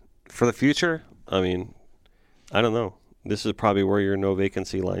the future. I mean, I don't know. This is probably where your no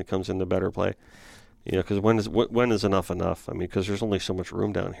vacancy line comes into better play. Because when is enough? I mean, because there's only so much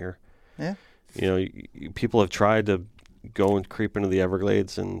room down here. Yeah. People have tried to go and creep into the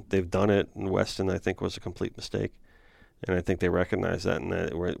Everglades, and they've done it. And Weston, I think, was a complete mistake. And I think they recognize that.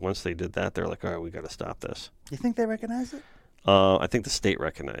 And once they did that, they're like, all right, we got to stop this. You think they recognize it? I think the state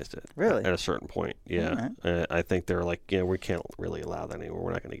recognized it. Really? At a certain point, yeah. Right. I think they're like, we can't really allow that anymore.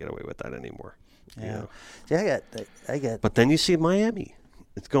 We're not going to get away with that anymore. Yeah. See, I get. But then you see Miami.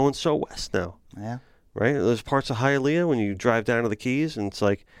 It's going so west now. Yeah. Right? There's parts of Hialeah when you drive down to the Keys, and it's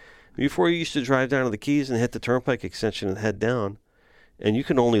like, before you used to drive down to the Keys and hit the Turnpike extension and head down, and you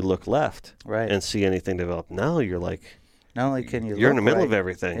can only look left and see anything develop. Now you're like, not only can you're in the middle of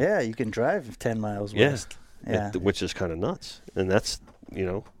everything. Yeah, you can drive 10 miles west. Yeah. Which is kind of nuts. And that's,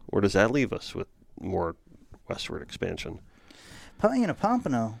 where does that leave us with more westward expansion?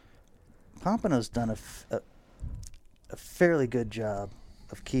 Pompano's done a fairly good job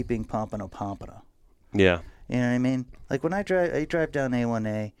of keeping Pompano. Yeah. You know what I mean? Like when I drive down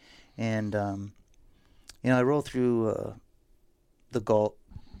A1A, and I roll through the Galt,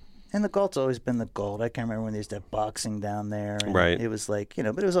 and the Galt's always been the Galt. I can't remember when they used to have boxing down there. And it was like, but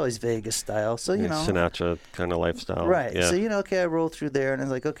it was always Vegas style. So Sinatra kind of lifestyle. Right. Yeah. So I roll through there, and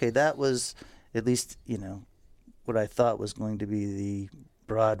it's like, okay, that was at least what I thought was going to be the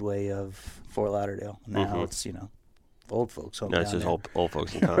Broadway of Fort Lauderdale. Now it's old folks home down it's just there. old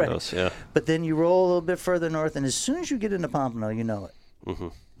folks in condos. Yeah. But then you roll a little bit further north, and as soon as you get into Pompano, you know it.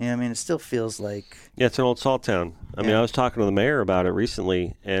 It still feels like... Yeah, it's an old salt town. I mean, I was talking to the mayor about it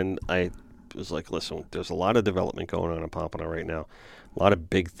recently, and I was like, listen, there's a lot of development going on in Pompano right now. A lot of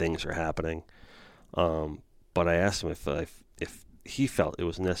big things are happening. But I asked him if he felt it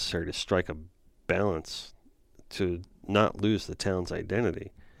was necessary to strike a balance to not lose the town's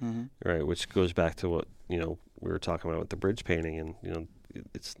identity, right? Which goes back to what, we were talking about with the bridge painting, and,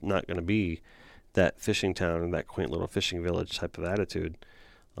 it's not going to be that fishing town and that quaint little fishing village type of attitude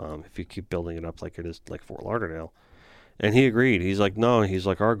if you keep building it up like it is like Fort Lauderdale. And he agreed. He's like, no,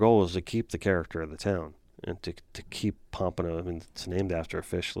 our goal is to keep the character of the town and to keep Pompano. I mean, it's named after a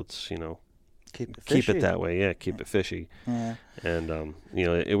fish. Let's, keep it that way. Yeah, keep it fishy. Yeah. And,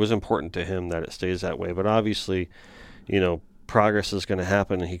 it was important to him that it stays that way. But obviously, progress is going to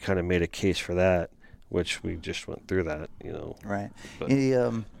happen, and he kind of made a case for that, which we just went through that, Right. But,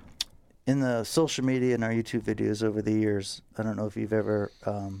 in the social media and our YouTube videos over the years, I don't know if you've ever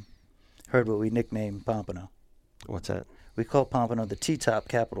heard what we nicknamed Pompano. What's that? We call Pompano the T-top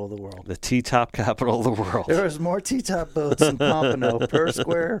capital of the world. The T-top capital of the world. There's more T-top boats in Pompano per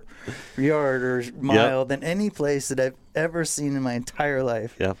square yard or mile than any place that I've ever seen in my entire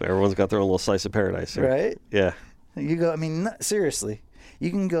life. Yep, everyone's got their own little slice of paradise here. Right? Yeah. You go, seriously, you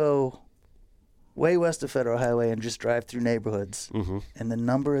can go way west of Federal Highway and just drive through neighborhoods, and the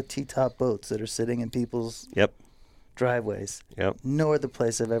number of T-top boats that are sitting in people's driveways. Yep. No other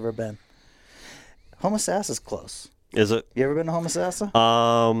place I've ever been. Homosassa is close. Is it? You ever been to Homosassa?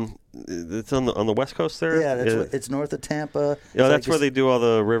 It's on the West Coast there. Yeah, it's north of Tampa. Yeah, that's where they do all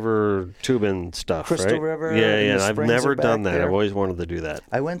the river tubing stuff, Crystal right? River. Yeah, and yeah. the I've springs never are back done that. there. I've always wanted to do that.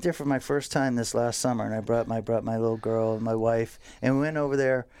 I went there for my first time this last summer, and I brought my little girl and my wife, and we went over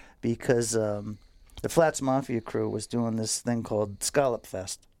there because the Flats Mafia crew was doing this thing called Scallop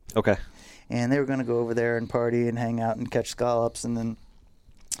Fest, Okay. and they were going to go over there and party and hang out and catch scallops, and then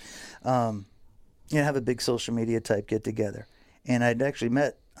have a big social media type get together. And I'd actually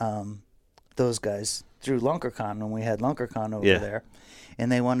met those guys through LunkerCon when we had LunkerCon over there,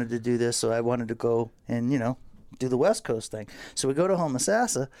 and they wanted to do this, so I wanted to go and do the West Coast thing. So we go to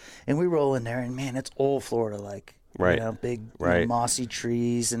Homosassa, and we roll in there, and man, it's old Florida like. Right. Big Right. mossy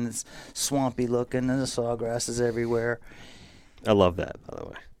trees, and it's swampy looking, and the sawgrass is everywhere. I love that, by the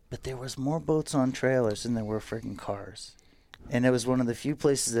way. But there was more boats on trailers than there were freaking cars. And it was one of the few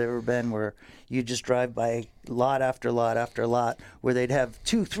places I've ever been where you just drive by lot after lot after lot where they'd have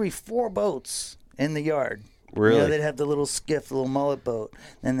 2, 3, 4 boats in the yard. Really? They'd have the little skiff, the little mullet boat.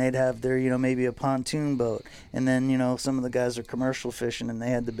 Then they'd have their, maybe a pontoon boat. And then, some of the guys are commercial fishing, and they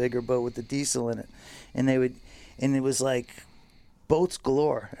had the bigger boat with the diesel in it. And it was like boats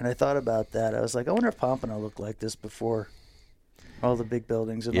galore. And I thought about that. I was like, I wonder if Pompano looked like this before all the big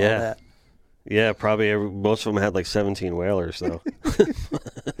buildings and all that. Yeah, probably most of them had like 17 whalers though.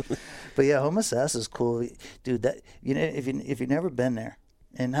 But yeah, Homosassa is cool, dude. That if you've never been there,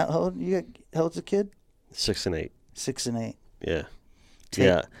 and how old you got? How old's a kid? 6 and 8. 6 and 8.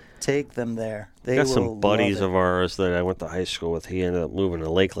 Yeah. Take them there. They got will some buddies love it. of ours that I went to high school with. He ended up moving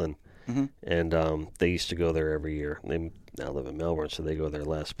to Lakeland, and they used to go there every year. They now live in Melbourne, so they go there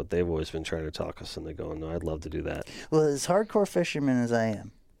less. But they've always been trying to talk us into going. No, I'd love to do that. Well, as hardcore fishermen as I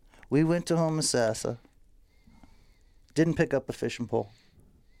am, we went to Homosassa. Didn't pick up a fishing pole.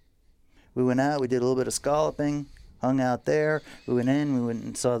 We went out. We did a little bit of scalloping. Hung out there. We went in. We went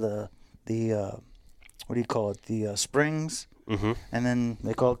and saw the what do you call it? The springs. Mm-hmm. And then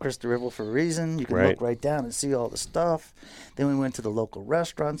they call it Crystal River for a reason. You can look right down and see all the stuff. Then we went to the local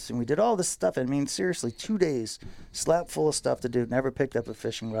restaurants and we did all this stuff. I mean, seriously, 2 days, slap full of stuff to do. Never picked up a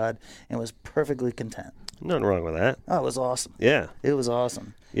fishing rod and was perfectly content. Nothing wrong with that. Oh, it was awesome. Yeah. It was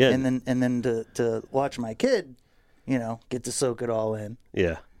awesome. Yeah. And then to watch my kid, get to soak it all in.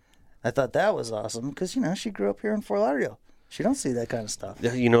 Yeah. I thought that was awesome because, she grew up here in Fort Lauderdale. She don't see that kind of stuff.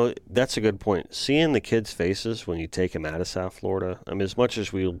 That's a good point. Seeing the kids' faces when you take them out of South Florida. I mean, as much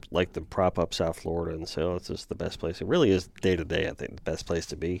as we like to prop up South Florida and say, oh, it's just the best place. It really is day to day, I think, the best place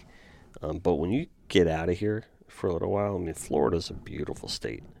to be. But when you get out of here for a little while, I mean, Florida's a beautiful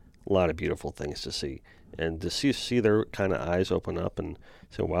state. A lot of beautiful things to see. And to see their kind of eyes open up and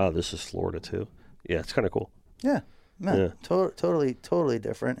say, wow, this is Florida too. Yeah, it's kind of cool. Yeah. Man, totally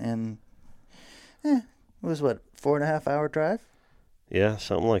different. And it was 4.5 hour drive? Yeah,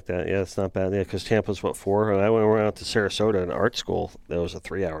 something like that. Yeah, it's not bad. Yeah, because Tampa's 4. And I went around to Sarasota in art school. That was a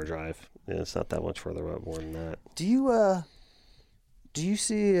 3-hour drive. Yeah, it's not that much further out more than that. Do you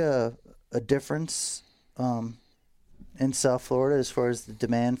see a difference in South Florida as far as the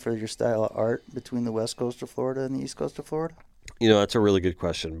demand for your style of art between the West Coast of Florida and the East Coast of Florida? That's a really good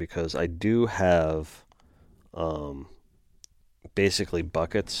question because I do have basically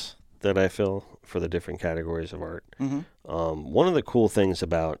buckets that I fill for the different categories of art. Mm-hmm. One of the cool things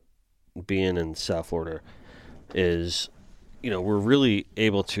about being in South Florida is, we're really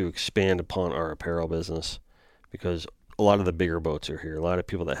able to expand upon our apparel business because a lot of the bigger boats are here. A lot of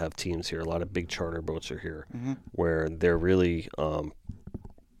people that have teams here. A lot of big charter boats are here where they're really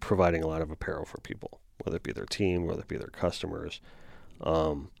providing a lot of apparel for people, whether it be their team, whether it be their customers.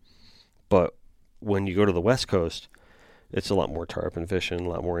 But when you go to the West Coast, it's a lot more tarpon fishing, a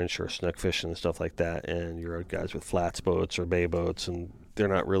lot more inshore snook fishing and stuff like that. And you're guys with flats boats or bay boats, and they're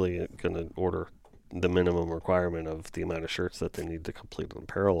not really going to order the minimum requirement of the amount of shirts that they need to complete an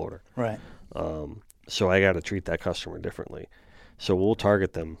apparel order. Right. So I got to treat that customer differently. So we'll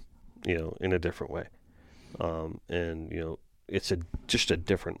target them, in a different way. And it's just a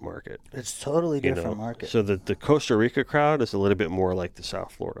different market. It's totally different market. So the Costa Rica crowd is a little bit more like the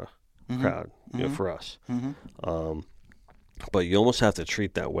South Florida crowd, for us. But you almost have to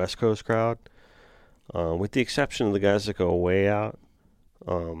treat that West Coast crowd, with the exception of the guys that go way out,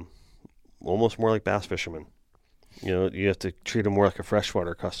 almost more like bass fishermen. You have to treat them more like a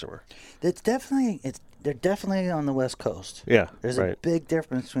freshwater customer. They're definitely on the West Coast. Yeah, there's a big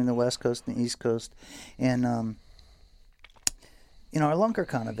difference between the West Coast and the East Coast, and our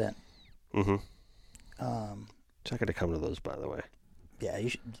LunkerCon event. Mm-hmm. So I got to come to those, by the way. Yeah,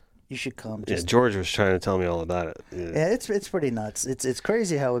 you should come. Yeah, George was trying to tell me all about it. Yeah, it's pretty nuts. It's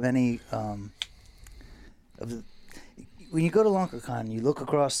crazy how many when you go to LunkerCon, you look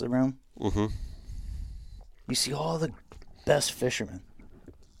across the room. Mm-hmm. You see all the best fishermen.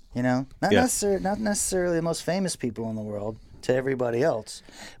 You know, not Yeah. necessarily the most famous people in the world to everybody else,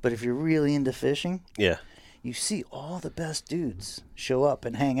 but if you're really into fishing, Yeah. you see all the best dudes show up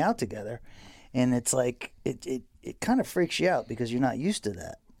and hang out together, and it's like it kind of freaks you out because you're not used to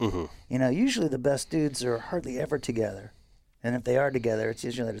that. Mm-hmm. You know, usually the best dudes are hardly ever together, and if they are together, it's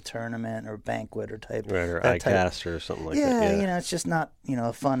usually at a tournament or a banquet or type. Right, or that type. ICAST or something like Yeah, that. you know, it's just not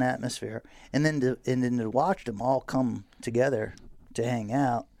a fun atmosphere. And then to watch them all come together to hang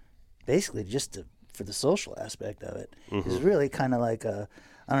out, basically just for the social aspect of it, is really kind of like I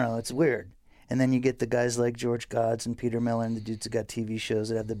don't know, it's weird. And then you get the guys like George Gods and Peter Miller and the dudes that got TV shows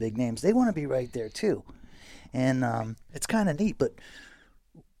that have the big names. They want to be right there too, and it's kind of neat. But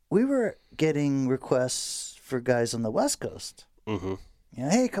we were getting requests for guys on the West Coast. Mm-hmm. You know,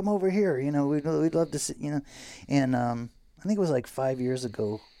 hey, come over here. You know, we'd love to see. You know, and I think it was like 5 years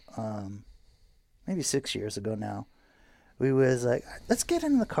ago, maybe 6 years ago now. We was like, let's get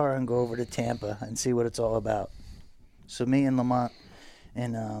in the car and go over to Tampa and see what it's all about. So me and Lamont,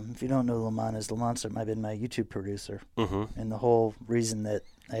 and if you don't know who Lamont is, Lamont's been my YouTube producer, and the whole reason that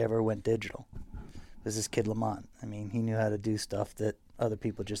I ever went digital was this kid Lamont. I mean, he knew how to do stuff that other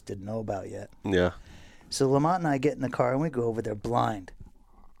people just didn't know about yet. Yeah. So Lamont and I get in the car and we go over there blind.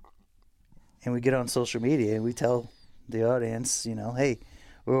 And we get on social media and we tell the audience, you know, hey,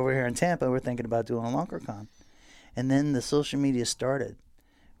 we're over here in Tampa. We're thinking about doing a LunkerCon. And then the social media started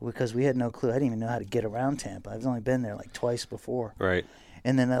because we had no clue. I didn't even know how to get around Tampa. I've only been there like twice before. Right.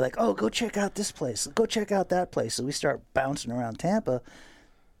 And then they're like, oh, go check out this place. Go check out that place. So we start bouncing around Tampa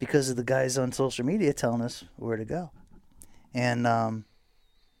because of the guys on social media telling us where to go. And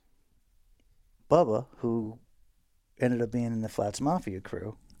Bubba, who ended up being in the Flats Mafia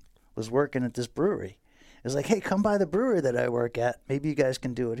crew, was working at this brewery. It was like, hey, come by the brewery that I work at. Maybe you guys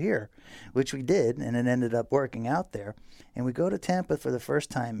can do it here, which we did, and it ended up working out there. And we go to Tampa for the first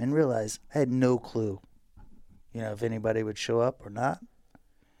time and realize I had no clue, you know, if anybody would show up or not.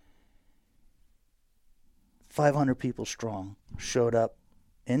 500 people strong showed up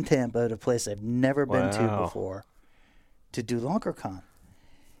in Tampa at a place I've never been to Wow. before to do LunkerCon.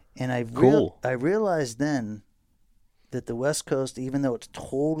 And I Cool. I realized then that the West Coast, even though it's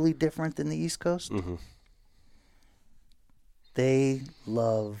totally different than the East Coast, they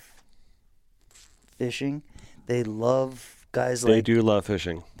love fishing. They love guys They like do love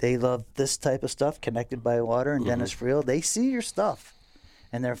fishing. they love this type of stuff, Connected by Water and Dennis Friel. They see your stuff,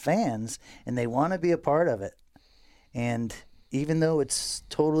 and they're fans, and they want to be a part of it. And even though it's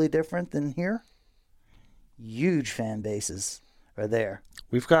totally different than here, huge fan bases are there.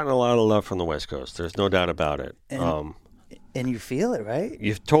 We've gotten a lot of love from the West Coast. There's no doubt about it. And- And you feel it, right?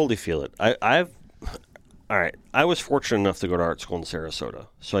 You totally feel it. All right. I was fortunate enough to go to art school in Sarasota,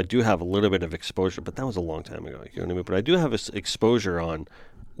 so I do have a little bit of exposure, but that was a long time ago. You know what I mean? But I do have exposure on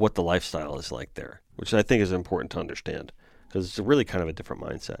what the lifestyle is like there, which I think is important to understand because it's really kind of a different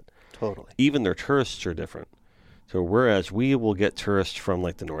mindset. Totally. Even their tourists are different. So whereas we will get tourists from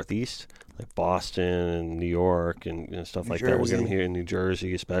like the Northeast, like Boston and New York and stuff New like that, we'll get them Jersey. here in New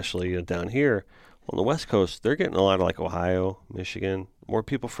Jersey, especially down here. On the West Coast, they're getting a lot of like Ohio, Michigan, more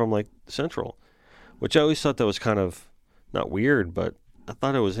people from like Central, which I always thought that was kind of not weird, but I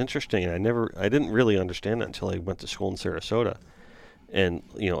thought it was interesting. And I didn't really understand that until I went to school in Sarasota. And,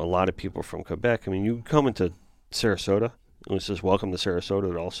 you know, a lot of people from Quebec, I mean, you come into Sarasota, and it says, welcome to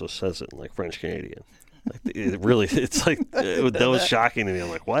Sarasota. It also says it in like French Canadian. Like, it's like, that was shocking to me. I'm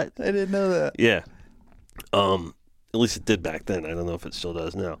like, what? I didn't know that. Yeah. At least it did back then. I don't know if it still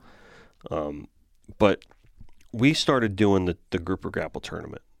does now. But we started doing the Grouper Grapple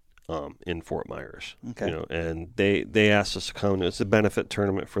tournament in Fort Myers. Okay. You know, and they asked us to come. It's a benefit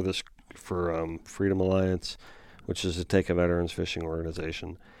tournament for Freedom Alliance, which is a Take a Veterans Fishing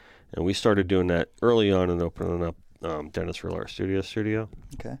organization. And we started doing that early on and opening up Dennis Friel Art Studio.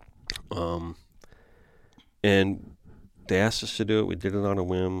 Okay. And they asked us to do it. We did it on a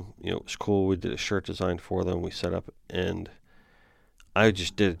whim. You know, it was cool. We did a shirt design for them. We set up, and I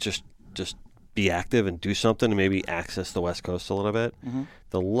just did it just be active and do something and maybe access the West Coast a little bit.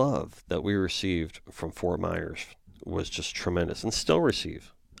 The love that we received from Fort Myers was just tremendous and still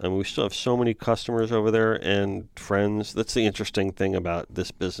receive. I mean, we still have so many customers over there and friends. That's the interesting thing about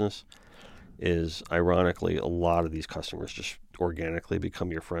this business is, ironically, a lot of these customers just organically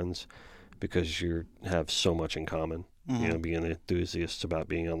become your friends because you have so much in common. You know, being enthusiasts about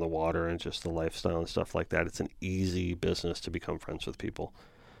being on the water and just the lifestyle and stuff like that. It's an easy business to become friends with people.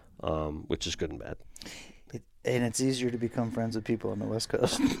 which is good and bad. And it's easier to become friends with people on the West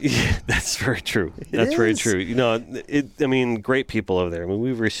Coast. Yeah, that's very true. That's very true. You know, I mean, great people over there. I mean,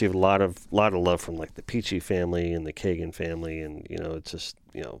 we've received a lot of love from like the Peachy family and the Kagan family, and you know, it's just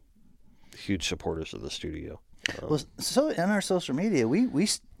huge supporters of the studio. Well, so in our social media,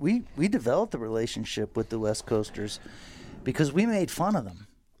 we developed a relationship with the West Coasters because we made fun of them.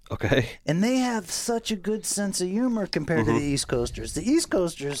 Okay. And they have such a good sense of humor compared to the East Coasters. The East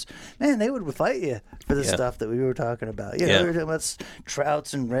Coasters, man, they would fight you for the stuff that we were talking about. You know, we were talking about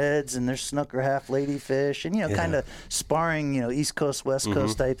trouts and reds and their snooker half lady fish and, kind of sparring, East Coast, West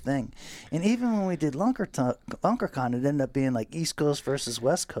Coast type thing. And even when we did LunkerCon, it ended up being like East Coast versus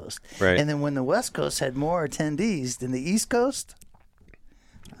West Coast. Right. And then when the West Coast had more attendees than the East Coast.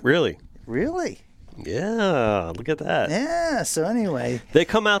 Really? Yeah, look at that. Yeah, so anyway. They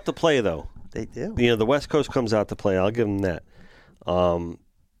come out to play, though. They do. The West Coast comes out to play. I'll give them that.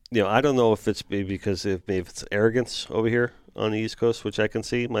 I don't know if it's because maybe it's arrogance over here on the East Coast, which I can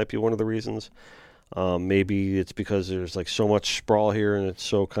see might be one of the reasons. Maybe it's because there's like so much sprawl here and it's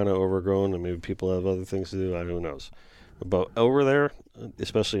so kind of overgrown, and maybe people have other things to do. Who knows? But over there,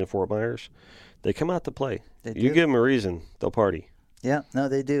 especially in Fort Myers, they come out to play. You give them a reason, they'll party. Yeah, no,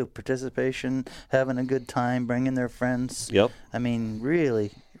 they do. Participation, having a good time, bringing their friends. Yep. I mean,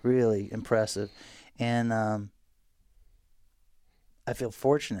 really, really impressive. And I feel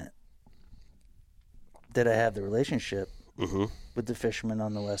fortunate that I have the relationship with the fishermen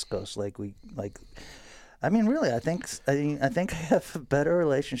on the West Coast. Really, I think I have a better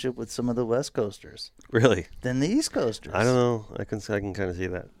relationship with some of the West Coasters. Really? Than the East Coasters. I don't know. I can kind of see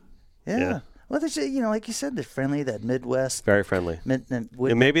that. Yeah. Well, like you said, they're friendly. That Midwest, very friendly. And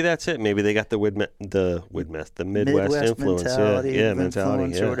maybe that's it. Maybe they got the Midwest influence,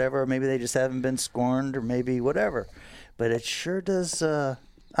 mentality, or whatever. Or maybe they just haven't been scorned, or maybe whatever. But it sure does. I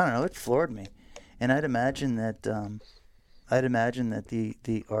don't know. It floored me, and I'd imagine that the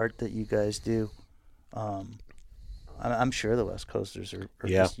art that you guys do. I'm sure the West Coasters are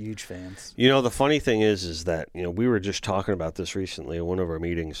just huge fans. The funny thing is that we were just talking about this recently in one of our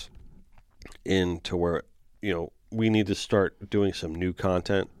meetings. Into where we need to start doing some new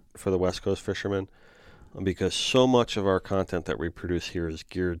content for the West Coast fishermen, because so much of our content that we produce here is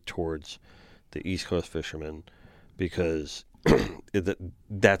geared towards the East Coast fishermen, because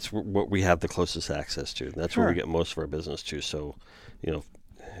that's what we have the closest access to. That's where we get most of our business to. So,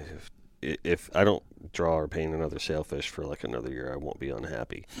 if I don't draw or paint another sailfish for like another year, I won't be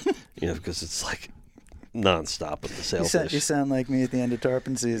unhappy, because it's like nonstop with the sailfish. You sound like me at the end of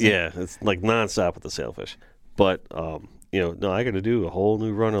tarpon season. Yeah, it's like nonstop with the sailfish. But no, I got to do a whole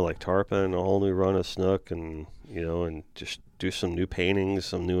new run of like tarpon, a whole new run of snook, and and just do some new paintings,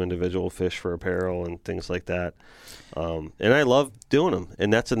 some new individual fish for apparel and things like that. And I love doing them,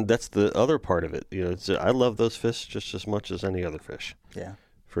 and that's the other part of it. I love those fish just as much as any other fish. Yeah.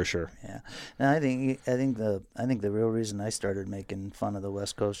 For sure. Yeah. Now I think the real reason I started making fun of the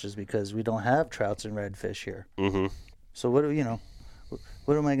West Coast is because we don't have trouts and redfish here. Mm-hmm. So what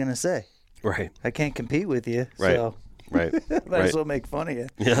am I going to say? Right. I can't compete with you. Right. So right. might as well make fun of you.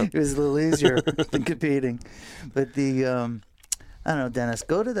 Yeah. It was a little easier than competing. But I don't know, Dennis,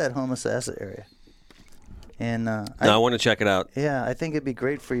 go to that Homosassa area. And I want to check it out. Yeah, I think it'd be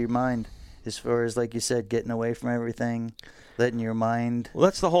great for your mind, as far as, like you said, getting away from everything. Letting your mind. Well,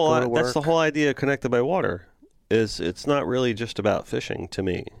 that's the whole idea of Connected by Water. Is it's not really just about fishing to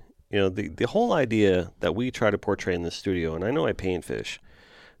me. The whole idea that we try to portray in the studio, and I know I paint fish,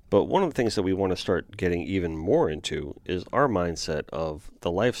 but one of the things that we want to start getting even more into is our mindset of the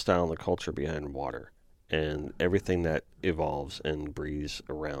lifestyle and the culture behind water and everything that evolves and breathes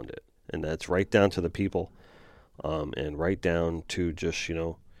around it, and that's right down to the people, and right down to just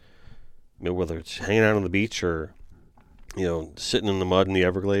whether it's hanging out on the beach or sitting in the mud in the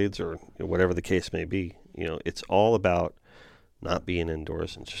Everglades or whatever the case may be. It's all about not being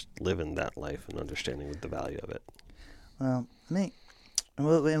indoors and just living that life and understanding the value of it. Well,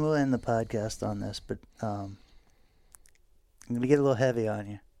 we'll end the podcast on this, but I'm going to get a little heavy on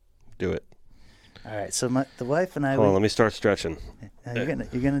you. Do it. All right. So the wife and I. Hold on, let me start stretching. You're gonna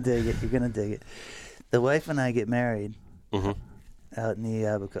dig it. You're gonna dig it. The wife and I get married out in the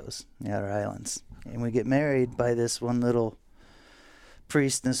Abacos, the Outer Islands. And we get married by this one little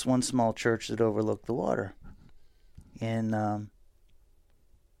priest in this one small church that overlooked the water. And the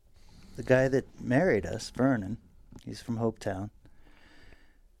guy that married us, Vernon, he's from Hopetown.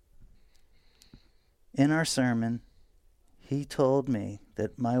 In our sermon, he told me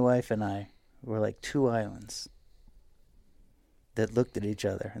that my wife and I were like two islands that looked at each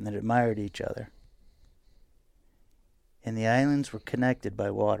other and that admired each other. and the islands were connected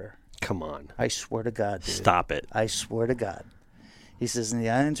by water. Come on. I swear to God, dude. Stop it. I swear to God. He says, and the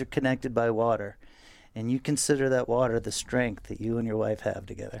islands are connected by water, and you consider that water the strength that you and your wife have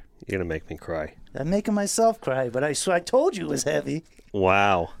together. You're going to make me cry. I'm making myself cry, but I told you it was heavy.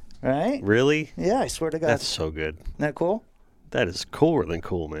 Wow. Right? Really? Yeah, I swear to God. That's so good. Isn't that cool? That is cooler than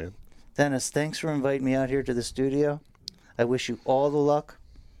cool, man. Dennis, thanks for inviting me out here to the studio. I wish you all the luck.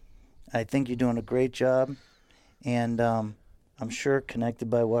 I think you're doing a great job. And I'm sure Connected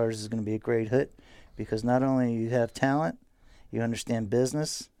by Waters is going to be a great hit because not only you have talent, you understand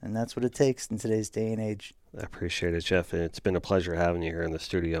business, and that's what it takes in today's day and age. I appreciate it, Jeff. And it's been a pleasure having you here in the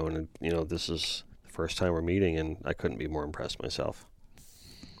studio. And, this is the first time we're meeting, and I couldn't be more impressed myself.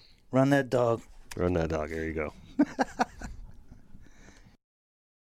 Run that dog. Run that dog. There you go.